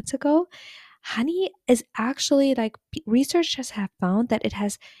seconds ago. Honey is actually like researchers have found that it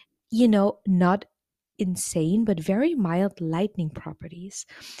has, not insane, but very mild lightening properties.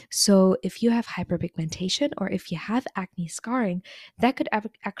 So if you have hyperpigmentation or if you have acne scarring, that could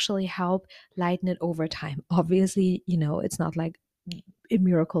actually help lighten it over time. Obviously, it's not like a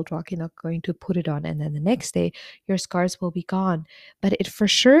miracle drug. You're not going to put it on and then the next day your scars will be gone. But it for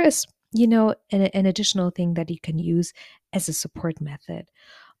sure is, an additional thing that you can use as a support method.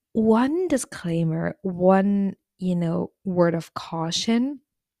 One disclaimer, one, word of caution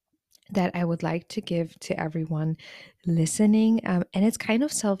that I would like to give to everyone listening. And it's kind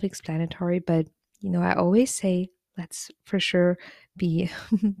of self explanatory, but, I always say, let's for sure be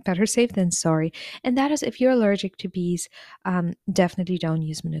better safe than sorry. And that is if you're allergic to bees, definitely don't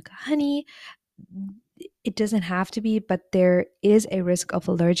use Manuka honey. It doesn't have to be, but there is a risk of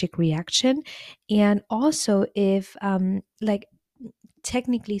allergic reaction. And also, if,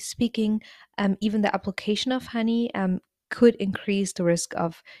 technically speaking, even the application of honey could increase the risk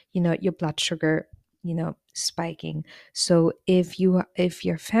of, your blood sugar, spiking. So if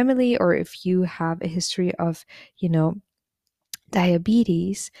your family or if you have a history of,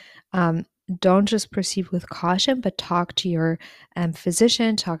 diabetes, don't just proceed with caution, but talk to your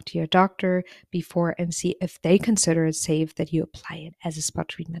physician, talk to your doctor before and see if they consider it safe that you apply it as a spot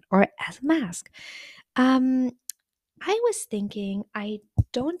treatment or as a mask. Um, I was thinking, I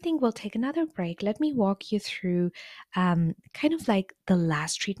don't think we'll take another break. Let me walk you through kind of like the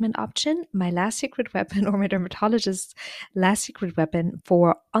last treatment option, my last secret weapon, or my dermatologist's last secret weapon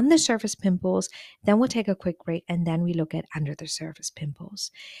for on the surface pimples. Then we'll take a quick break and then we look at under the surface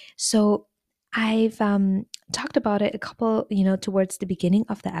pimples. So, I've talked about it a couple, towards the beginning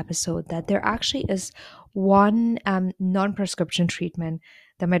of the episode that there actually is one non prescription treatment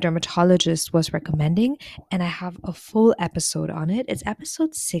that my dermatologist was recommending, and I have a full episode on it. It's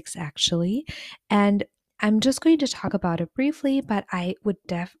episode 6 actually, and I'm just going to talk about it briefly, but I would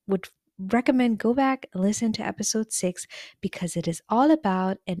recommend go back listen to episode 6 because it is all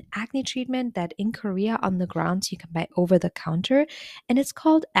about an acne treatment that in Korea on the grounds you can buy over the counter, and it's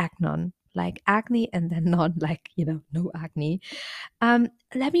called Acnon, like acne and then not like, no acne.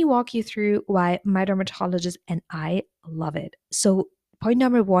 Let me walk you through why my dermatologist and I love it. So, point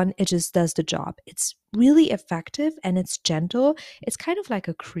number one, it just does the job. It's really effective and it's gentle. It's kind of like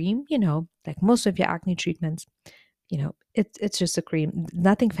a cream, like most of your acne treatments, it's just a cream,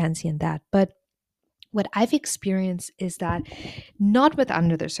 nothing fancy in that. But what I've experienced is that not with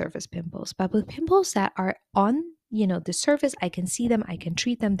under the surface pimples, but with pimples that are on the surface, I can see them, I can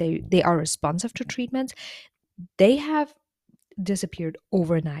treat them, they are responsive to treatments, they have disappeared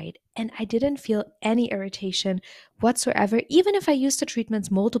overnight and I didn't feel any irritation whatsoever, even if I used the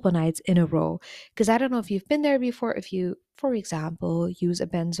treatments multiple nights in a row. Because I don't know if you've been there before, if you, for example, use a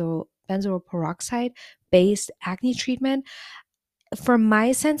benzoyl peroxide based acne treatment. For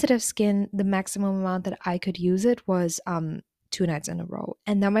my sensitive skin, the maximum amount that I could use it was 2 nights in a row,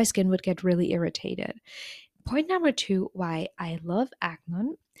 and then my skin would get really irritated. Point number two, why I love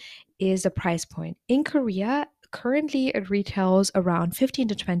Acnon, is the price point. In Korea, currently it retails around $15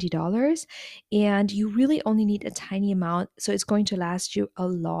 to $20, and you really only need a tiny amount, so it's going to last you a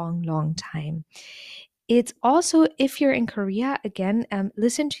long, long time. It's also, if you're in Korea, again,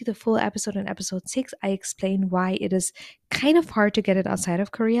 listen to the full episode in episode 6. I explain why it is kind of hard to get it outside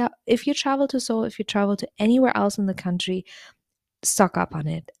of Korea. If you travel to Seoul, if you travel to anywhere else in the country, stock up on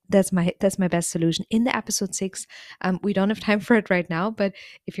it. That's my best solution. In the episode 6, we don't have time for it right now, but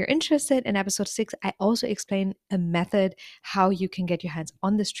if you're interested in episode 6, I also explain a method how you can get your hands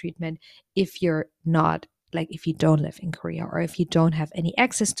on this treatment if you're not, like, if you don't live in Korea or if you don't have any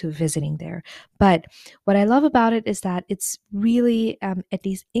access to visiting there. But what I love about it is that it's really, at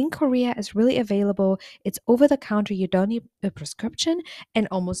least in Korea, is really available. It's over the counter. You don't need a prescription, and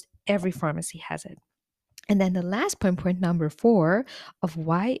almost every pharmacy has it. And then the last point number 4 of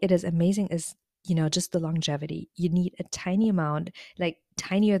why it is amazing is, just the longevity. You need a tiny amount, like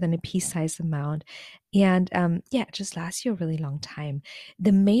tinier than a pea-sized amount. And yeah, it just lasts you a really long time.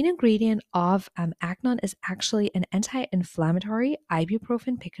 The main ingredient of Acnon is actually an anti-inflammatory,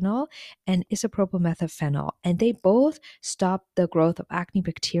 ibuprofen picanol, and isopropyl methylphenol. And they both stop the growth of acne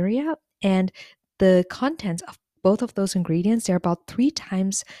bacteria. And the contents of both of those ingredients, they're about 3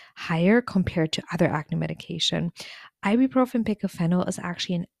 times higher compared to other acne medication. Ibuprofen picofenol is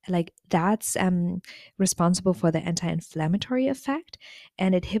actually that's responsible for the anti-inflammatory effect,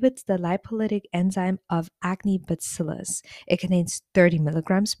 and it inhibits the lipolytic enzyme of acne bacillus. It contains 30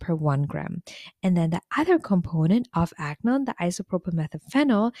 milligrams per 1 gram. And then the other component of Acnon, the isopropyl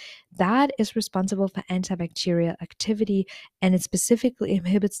methylphenol, that is responsible for antibacterial activity, and it specifically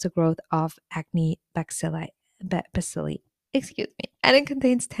inhibits the growth of acne bacilli. Excuse me. And it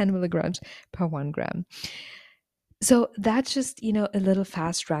contains 10 milligrams per 1 gram. So that's just, a little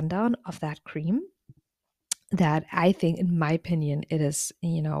fast rundown of that cream that I think, in my opinion, it is,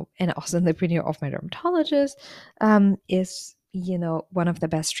 and also in the opinion of my dermatologist, is, one of the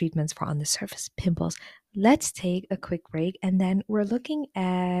best treatments for on the surface pimples. Let's take a quick break and then we're looking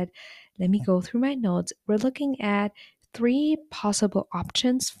at, let me go through my notes. We're looking at 3 possible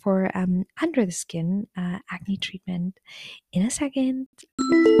options for under the skin acne treatment in a second.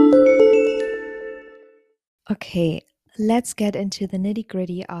 Okay, let's get into the nitty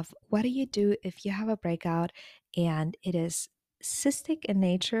gritty of what do you do if you have a breakout and it is cystic in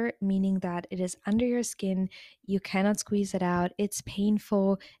nature, meaning that it is under your skin, you cannot squeeze it out, it's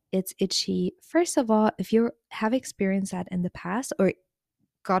painful, it's itchy. First of all, if you have experienced that in the past, or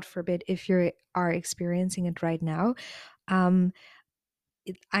God forbid, if you are experiencing it right now, um,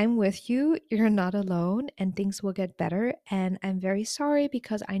 I'm with you. You're not alone, and things will get better. And I'm very sorry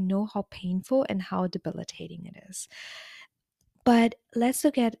because I know how painful and how debilitating it is. But let's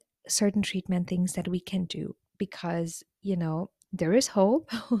look at certain treatment things that we can do because, there is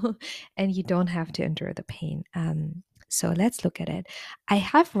hope and you don't have to endure the pain. So let's look at it. I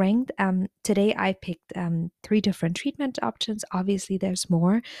have ranked, today I picked three different treatment options. Obviously, there's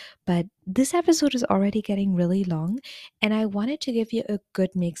more, but this episode is already getting really long. And I wanted to give you a good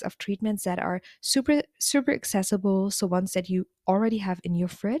mix of treatments that are super, super accessible. So, ones that you already have in your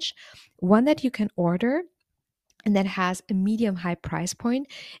fridge, one that you can order and that has a medium high price point,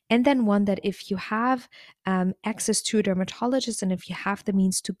 and then one that if you have access to a dermatologist and if you have the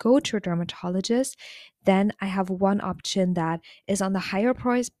means to go to a dermatologist, then I have one option that is on the higher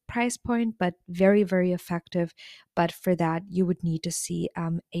price point but very, very effective. But for that you would need to see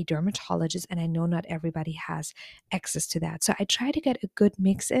a dermatologist, and I know not everybody has access to that, so I try to get a good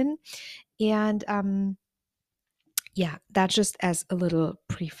mix in. And yeah, that's just as a little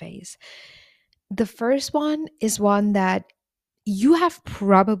preface. The first one is one that you have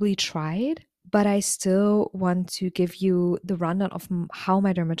probably tried, but I still want to give you the rundown of how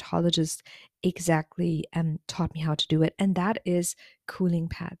my dermatologist exactly taught me how to do it, and that is cooling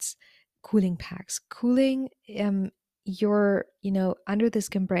pads, cooling packs, cooling your under the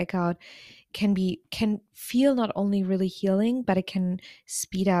skin breakout can feel not only really healing, but it can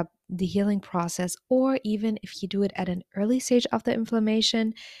speed up the healing process, or even if you do it at an early stage of the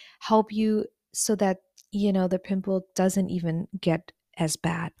inflammation, help you so that the pimple doesn't even get as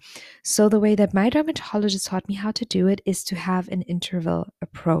bad. So the way that my dermatologist taught me how to do it is to have an interval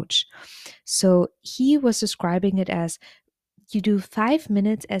approach. So he was describing it as you do 5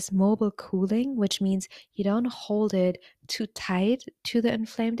 minutes as mobile cooling, which means you don't hold it too tight to the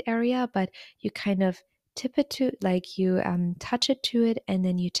inflamed area, but you kind of tip it to, like you touch it to it, and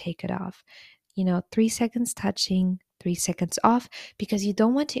then you take it off. 3 seconds touching, 3 seconds off, because you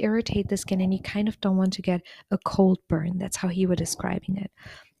don't want to irritate the skin and you kind of don't want to get a cold burn. That's how he was describing it.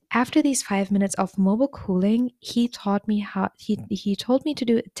 After these 5 minutes of mobile cooling, he taught me how he told me to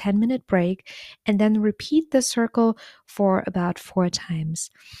do a 10-minute break and then repeat the circle for about 4 times.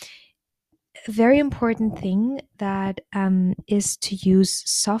 A very important thing that is to use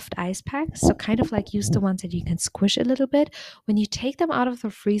soft ice packs. So kind of like use the ones that you can squish a little bit. When you take them out of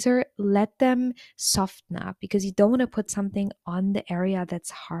the freezer, let them soften up, because you don't want to put something on the area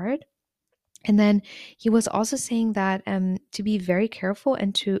that's hard. And then he was also saying that to be very careful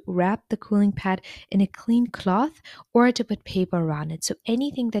and to wrap the cooling pad in a clean cloth, or to put paper around it. So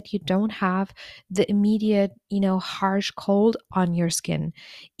anything that you don't have the immediate, harsh cold on your skin,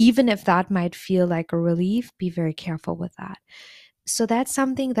 even if that might feel like a relief, be very careful with that. So that's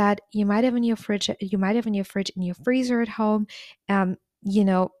something that you might have in your fridge, in your freezer at home. Now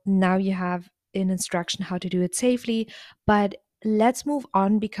you have an instruction how to do it safely. But let's move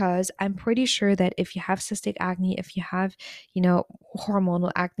on, because I'm pretty sure that if you have cystic acne, if you have,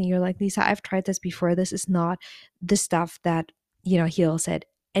 hormonal acne, you're like, Lisa, I've tried this before. This is not the stuff that, heals it.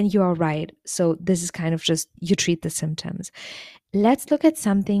 And you are right. So this is kind of just you treat the symptoms. Let's look at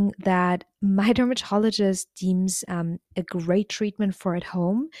something that my dermatologist deems a great treatment for at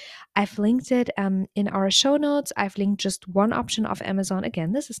home. I've linked it in our show notes. I've linked just one option of Amazon.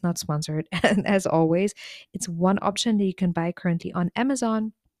 Again, this is not sponsored. And as always, it's one option that you can buy currently on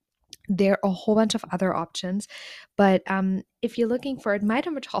Amazon. There are a whole bunch of other options, but if you're looking for it, my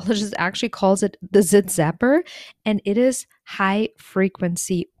dermatologist actually calls it the Zit Zapper, and it is high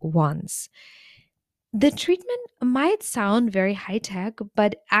frequency ones. The treatment might sound very high tech,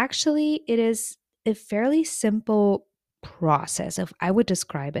 but actually, it is a fairly simple process, if I would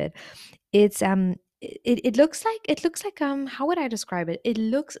describe it. It looks like how would I describe it? It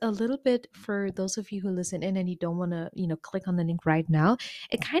looks a little bit, for those of you who listen in and you don't want to, click on the link right now,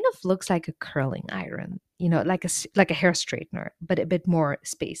 it kind of looks like a curling iron, like like a hair straightener, but a bit more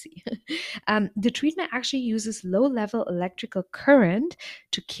spacey. The treatment actually uses low level electrical current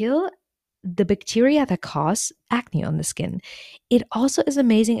to kill the bacteria that cause acne on the skin. It also is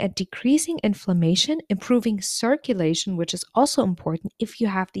amazing at decreasing inflammation, improving circulation, which is also important if you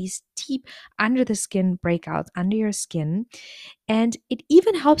have these deep under the skin breakouts under your skin. And it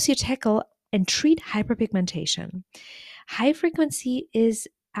even helps you tackle and treat hyperpigmentation. High frequency is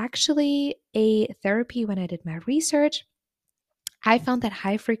actually a therapy. When I did my research, I found that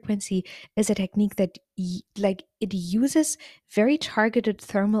high frequency is a technique that like it uses very targeted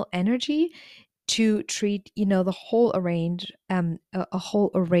thermal energy to treat the whole range, a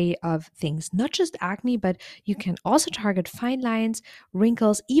whole array of things, not just acne, but you can also target fine lines,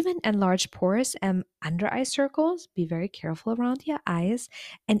 wrinkles, even enlarged pores, under eye circles. Be very careful around your eyes,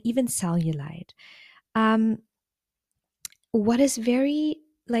 and even cellulite. um what is very,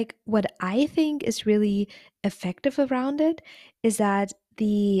 like, what I think is really effective around it is that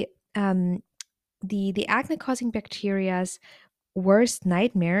the acne causing bacteria worst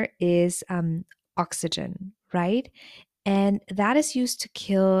nightmare is oxygen, right? And that is used to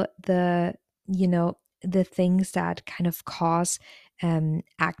kill you know, the things that kind of cause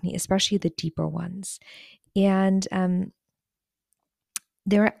acne, especially the deeper ones. And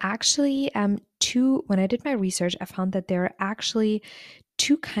there are actually when I did my research, I found that there are actually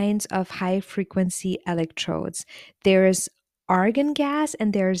two kinds of high frequency electrodes. There's argon gas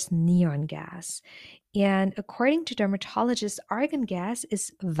and there's neon gas. And according to dermatologists, argon gas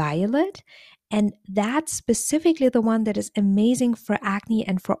is violet, and that's specifically the one that is amazing for acne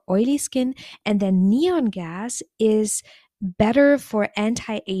and for oily skin. And then neon gas is better for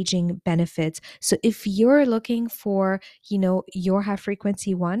anti-aging benefits. So if you're looking for, your high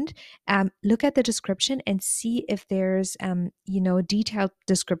frequency one, look at the description and see if there's, detailed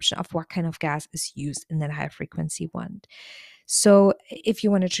description of what kind of gas is used in that high frequency one. So if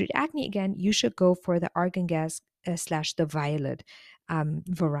you want to treat acne again, you should go for the argan gas slash the violet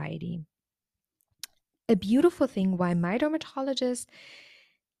variety. A beautiful thing why my dermatologist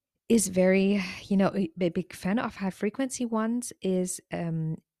is very, a big fan of high frequency ones is,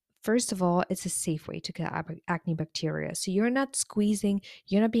 first of all, it's a safe way to kill acne bacteria. So you're not squeezing,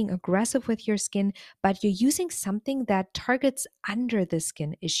 you're not being aggressive with your skin, but you're using something that targets under the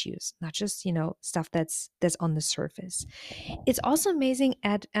skin issues, not just, stuff that's on the surface. It's also amazing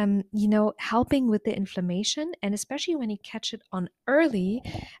at, helping with the inflammation, and especially when you catch it on early.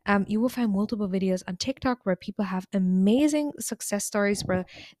 You will find multiple videos on TikTok where people have amazing success stories where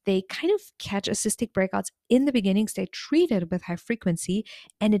they kind of catch cystic breakouts in the beginnings. They treat it with high frequency,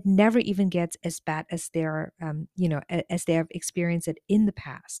 and it never even gets as bad as they're, as they have experienced it in the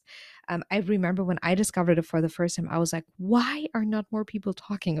past. I remember when I discovered it for the first time, I was like, why are not more people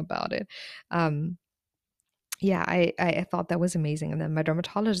talking about it? Yeah, I thought that was amazing. And then my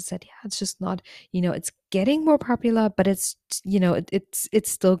dermatologist said, yeah, it's just not, it's getting more popular, but it's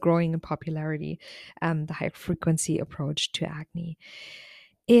still growing in popularity, the high frequency approach to acne.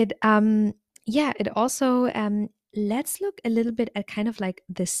 It yeah, it also let's look a little bit at kind of like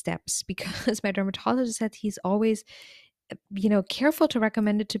the steps because my dermatologist said he's always, careful to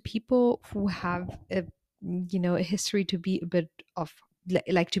recommend it to people who have a history to be a bit of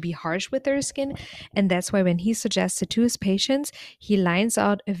like to be harsh with their skin. And that's why when he suggests it to his patients, he lines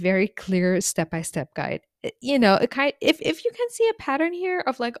out a very clear step-by-step guide. It kind, if you can see a pattern here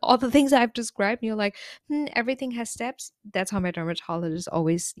of like all the things I've described, and you're like, everything has steps. That's how my dermatologist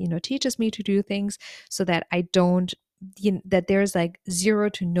always, teaches me to do things, so that I don't, that there's like zero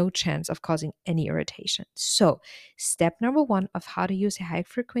to no chance of causing any irritation. So step number one of how to use a high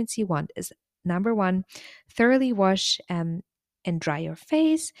frequency wand is, number one, thoroughly wash and dry your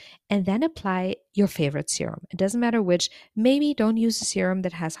face, and then apply your favorite serum. It doesn't matter which. Maybe don't use a serum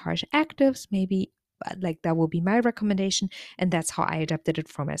that has harsh actives. Maybe like that will be my recommendation, and that's how I adapted it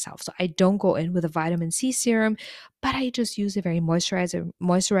for myself. So I don't go in with a vitamin C serum, but I just use a very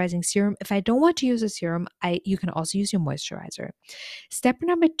moisturizing serum. If I don't want to use a serum, you can also use your moisturizer. Step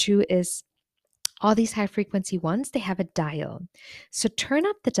number two is, all these high frequency ones, they have a dial. So turn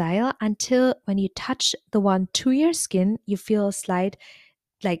up the dial until when you touch the one to your skin, you feel a slight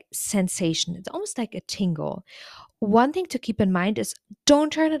like sensation. It's almost like a tingle. One thing to keep in mind is,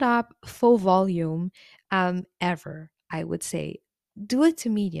 don't turn it up full volume ever, I would say. Do it to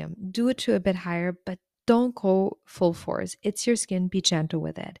medium, do it to a bit higher, but don't go full force. It's your skin, be gentle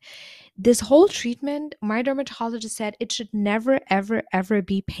with it. This whole treatment, my dermatologist said, it should never, ever, ever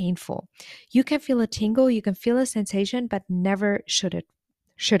be painful. You can feel a tingle, you can feel a sensation, but never should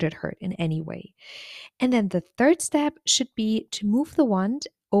it hurt in any way. And then the third step should be to move the wand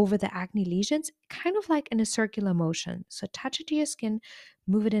over the acne lesions, kind of like in a circular motion. So touch it to your skin,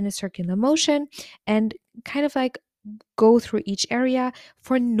 move it in a circular motion, and kind of like go through each area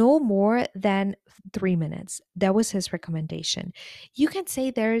for no more than 3 minutes. That was his recommendation. You can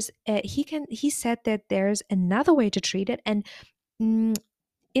say he said that there's another way to treat it. And mm,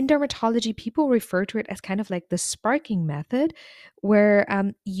 in dermatology, people refer to it as kind of like the sparking method, where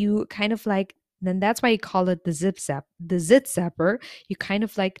you kind of like, then that's why you call it the zit zapper. You kind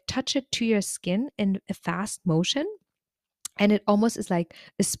of like touch it to your skin in a fast motion, and it almost is like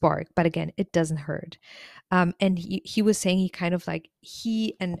a spark, but again, it doesn't hurt. And he was saying he kind of like,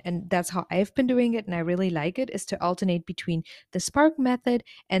 and that's how I've been doing it, and I really like it, is to alternate between the spark method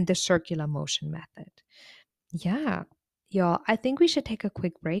and the circular motion method. Yeah, y'all, I think we should take a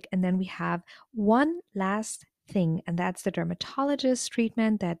quick break, and then we have one last thing, and that's the dermatologist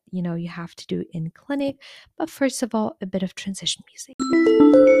treatment that you have to do in clinic. But first of all, a bit of transition music.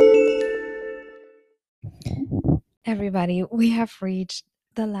 Everybody, we have reached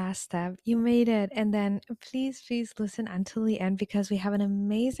The last step. You made it. And then please, please listen until the end because we have an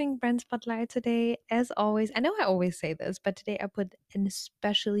amazing brand spotlight today. As always, I know I always say this, but today I put an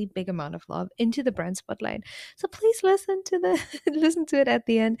especially big amount of love into the brand spotlight. So please listen to the listen to it at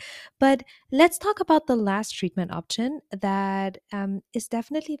the end. But let's talk about the last treatment option that is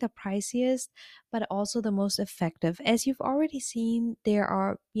definitely the priciest, but also the most effective. As you've already seen, there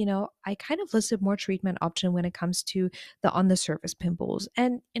are, I kind of listed more treatment option when it comes to the on the surface pimples.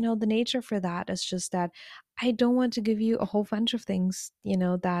 And, the nature for that is just that I don't want to give you a whole bunch of things,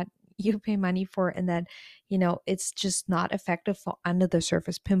 that you pay money for and that, it's just not effective for under the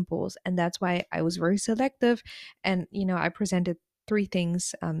surface pimples. And that's why I was very selective. And, I presented three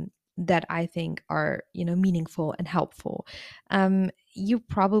things. That I think are, meaningful and helpful. You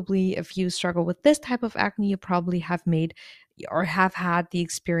probably, if you struggle with this type of acne, you probably have made or have had the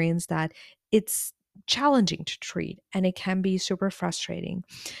experience that it's challenging to treat and it can be super frustrating.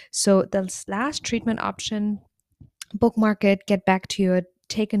 So, the last treatment option, bookmark it, get back to it,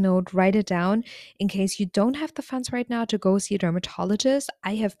 take a note, write it down in case you don't have the funds right now to go see a dermatologist.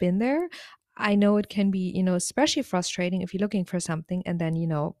 I have been there. I know it can be, especially frustrating if you're looking for something and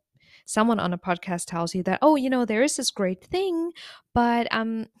then, someone on a podcast tells you that, oh, there is this great thing, but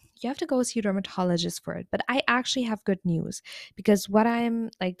you have to go see a dermatologist for it. But I actually have good news because what I'm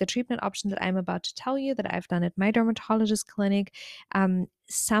like the treatment option that I'm about to tell you that I've done at my dermatologist clinic,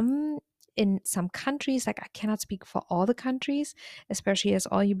 some in some countries, like I cannot speak for all the countries, especially as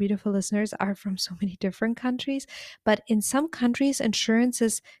all you beautiful listeners are from so many different countries, but in some countries,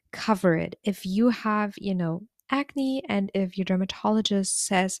 insurances cover it. If you have, acne and if your dermatologist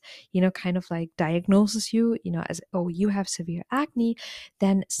says, kind of like diagnoses you, as, oh, you have severe acne,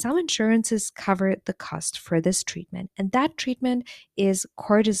 then some insurances cover the cost for this treatment. And that treatment is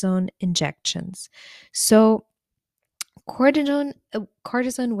cortisone injections. So, cortisone,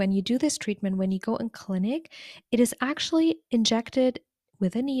 when you do this treatment, when you go in clinic, it is actually injected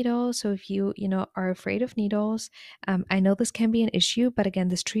with a needle. So if you are afraid of needles, I know this can be an issue, but again,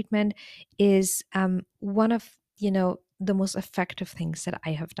 this treatment is one of the most effective things that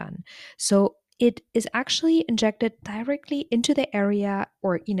I have done. So it is actually injected directly into the area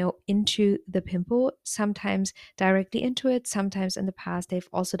or into the pimple, sometimes directly into it, sometimes in the past they've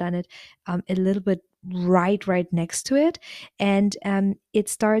also done it a little bit right next to it, and it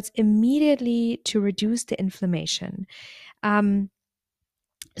starts immediately to reduce the inflammation.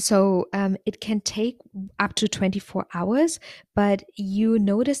 So it can take up to 24 hours, but you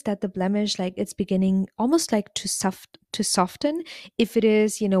notice that the blemish, like it's beginning almost like to soften. If it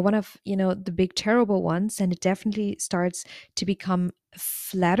is one of the big terrible ones, then it definitely starts to become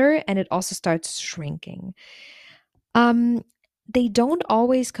flatter and it also starts shrinking. um they don't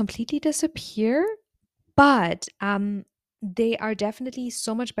always completely disappear, but they are definitely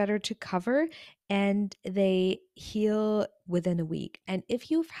so much better to cover and they heal within a week. And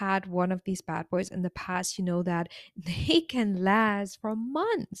if you've had one of these bad boys in the past, you know that they can last for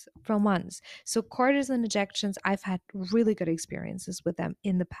months, for months. So cortisone injections, I've had really good experiences with them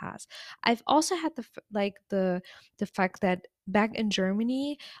in the past. I've also had the fact that back in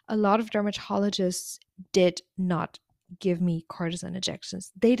Germany, a lot of dermatologists did not give me cortisone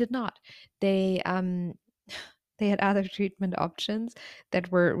injections. They did not. They they had other treatment options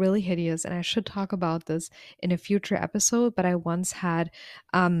that were really hideous, and I should talk about this in a future episode. But I once had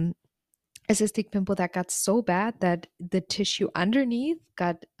a cystic pimple that got so bad that the tissue underneath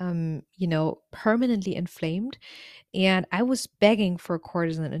got permanently inflamed, and I was begging for a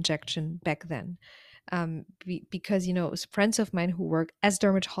cortisone injection back then. Because it was friends of mine who work as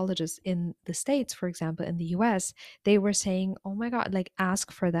dermatologists in the States, for example, in the US, they were saying, oh my God, like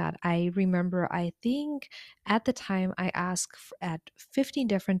ask for that. I remember, I think at the time I asked at 15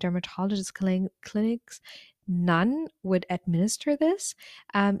 different dermatologist clinics. None would administer this.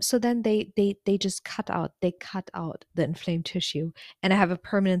 So then they just cut out the inflamed tissue, and I have a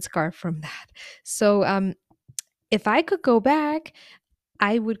permanent scar from that. So if I could go back,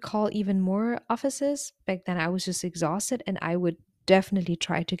 I would call even more offices. Back then, I was just exhausted, and I would definitely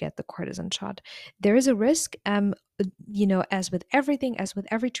try to get the cortisone shot. There is a risk, as with everything, as with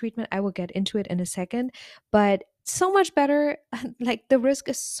every treatment, I will get into it in a second, but so much better. Like the risk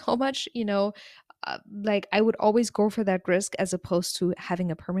is so much, like I would always go for that risk as opposed to having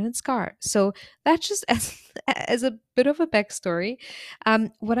a permanent scar. So that's just as a bit of a backstory.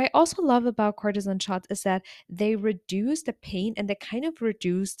 What I also love about cortisone shots is that they reduce the pain and they kind of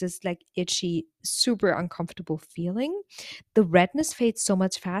reduce this like itchy, super uncomfortable feeling. The redness fades so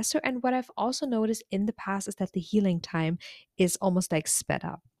much faster. And what I've also noticed in the past is that the healing time is almost like sped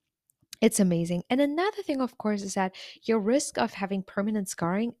up. It's amazing. And another thing, of course, is that your risk of having permanent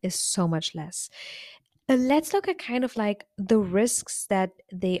scarring is so much less. Let's look at kind of like the risks that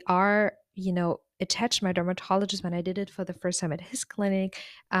they are, attached. My dermatologist, when I did it for the first time at his clinic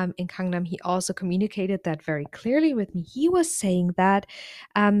in Gangnam, he also communicated that very clearly with me. He was saying that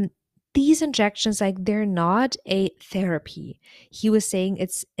um, these injections, like, they're not a therapy. He was saying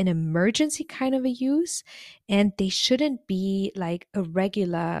it's an emergency kind of a use, and they shouldn't be like a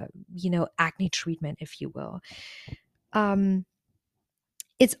regular, acne treatment, if you will. Um,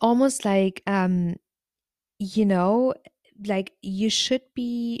 it's almost like you know, like, you should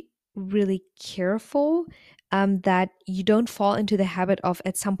be really careful that you don't fall into the habit of,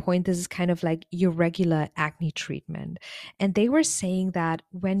 at some point, this is kind of like your regular acne treatment. And they were saying that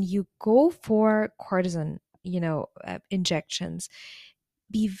when you go for cortisone, injections,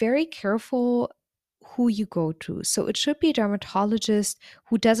 be very careful who you go to. So it should be a dermatologist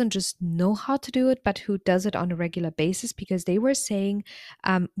who doesn't just know how to do it, but who does it on a regular basis. Because they were saying,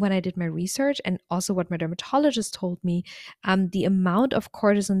 when I did my research, and also what my dermatologist told me, the amount of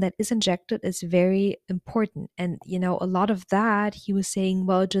cortisone that is injected is very important. And, a lot of that, he was saying,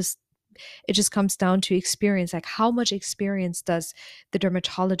 well, it just comes down to experience. Like, how much experience does the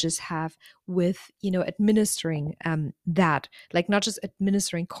dermatologist have with, administering that, like, not just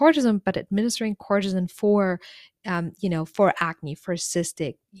administering cortisone, but administering cortisone for for acne, for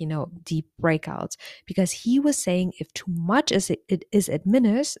cystic, deep breakouts. Because he was saying, if too much it is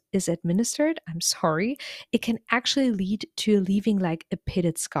administered, I'm sorry, it can actually lead to leaving like a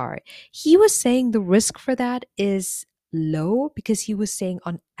pitted scar. He was saying the risk for that is low, because he was saying,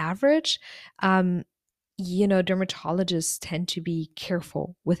 on average, um, dermatologists tend to be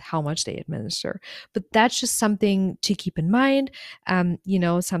careful with how much they administer. But that's just something to keep in mind,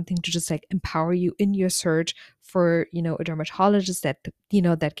 something to just like empower you in your search for, a dermatologist that,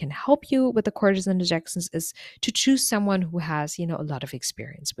 that can help you with the cortisone injections, is to choose someone who has, a lot of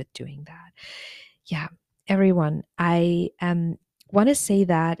experience with doing that. Yeah, everyone, I want to say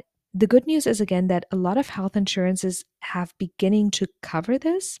that the good news is, again, that a lot of health insurances have beginning to cover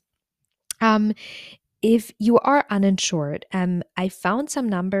this. Um, if you are uninsured, I found some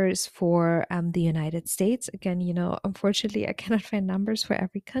numbers for the United States. Again, unfortunately, I cannot find numbers for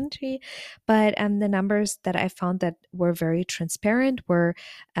every country, but the numbers that I found that were very transparent were,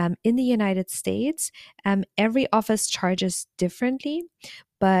 in the United States, every office charges differently,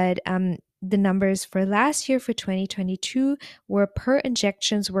 but the numbers for last year, for 2022, were per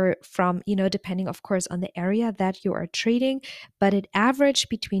injections, were from, depending, of course, on the area that you are treating, but it averaged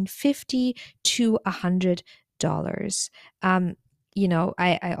between 50 to $100.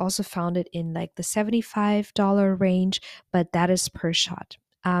 I also found it in like the $75 range, but that is per shot.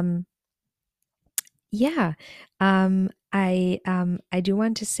 Yeah. I do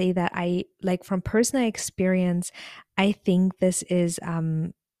want to say that, I like, from personal experience, I think this is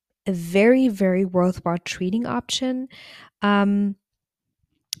a very, very worthwhile treating option. Um,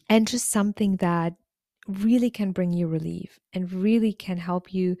 and just something that really can bring you relief and really can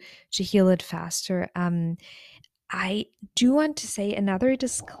help you to heal it faster. I do want to say another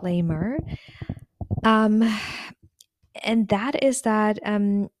disclaimer, um, and that is that,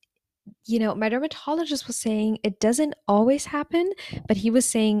 my dermatologist was saying it doesn't always happen, but he was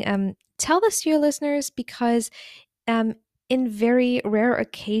saying, tell this to your listeners, because um, in very rare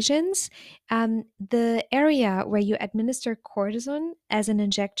occasions, the area where you administer cortisone as an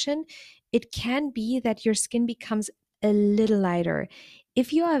injection, it can be that your skin becomes a little lighter.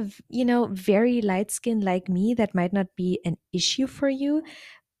 If you have, very light skin like me, that might not be an issue for you.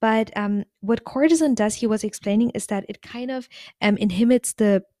 But what cortisone does, he was explaining, is that it kind of inhibits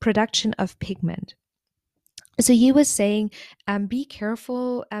the production of pigment. So he was saying, be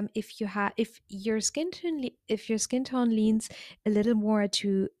careful, if your skin tone leans a little more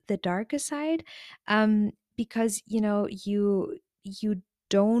to the darker side, because you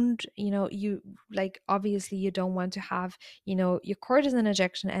don't, you, like, obviously you don't want to have, your cortisone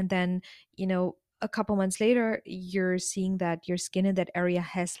injection, and then, a couple months later, you're seeing that your skin in that area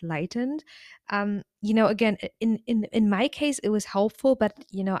has lightened. Again, in my case, it was helpful, but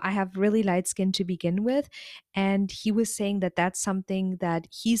I have really light skin to begin with, and he was saying that that's something that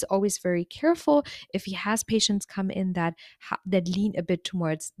he's always very careful if he has patients come in that lean a bit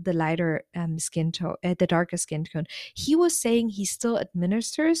towards the lighter skin tone, the darker skin tone. He was saying he still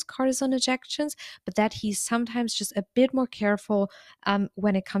administers cortisone injections, but that he's sometimes just a bit more careful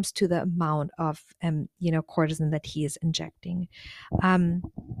when it comes to the amount of cortisone that he is injecting. Um,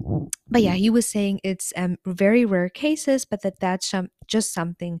 but yeah, he was saying it's very rare cases, but that's just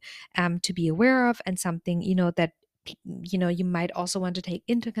something to be aware of, and something, that you might also want to take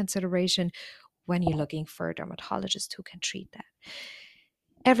into consideration when you're looking for a dermatologist who can treat that.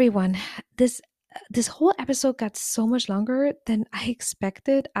 Everyone, this whole episode got so much longer than I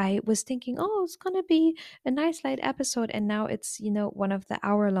expected. I was thinking, oh, it's gonna be a nice light episode, and now it's one of the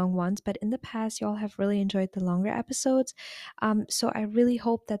hour-long ones. But in the past, y'all have really enjoyed the longer episodes. So I really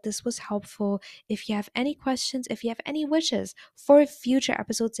hope that this was helpful. If you have any questions, if you have any wishes for future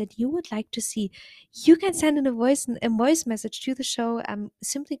episodes that you would like to see, you can send in a voice message to the show.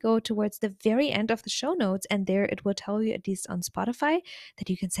 Simply go towards the very end of the show notes, and there it will tell you, at least on Spotify, that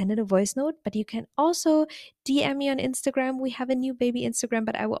you can send in a voice note. But you can also DM me on Instagram. We have a new baby Instagram,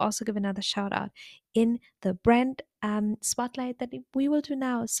 but I will also give another shout out in the brand spotlight that we will do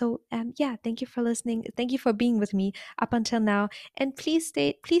now. So yeah, thank you for listening. Thank you for being with me up until now. And please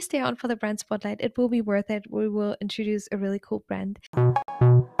stay on for the brand spotlight. It will be worth it. We will introduce a really cool brand.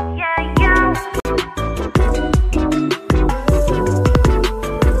 Yeah, yeah.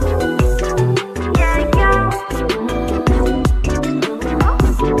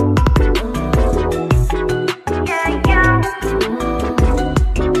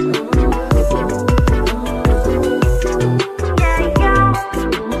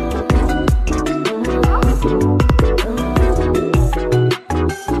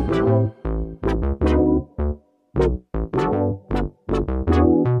 Thank you.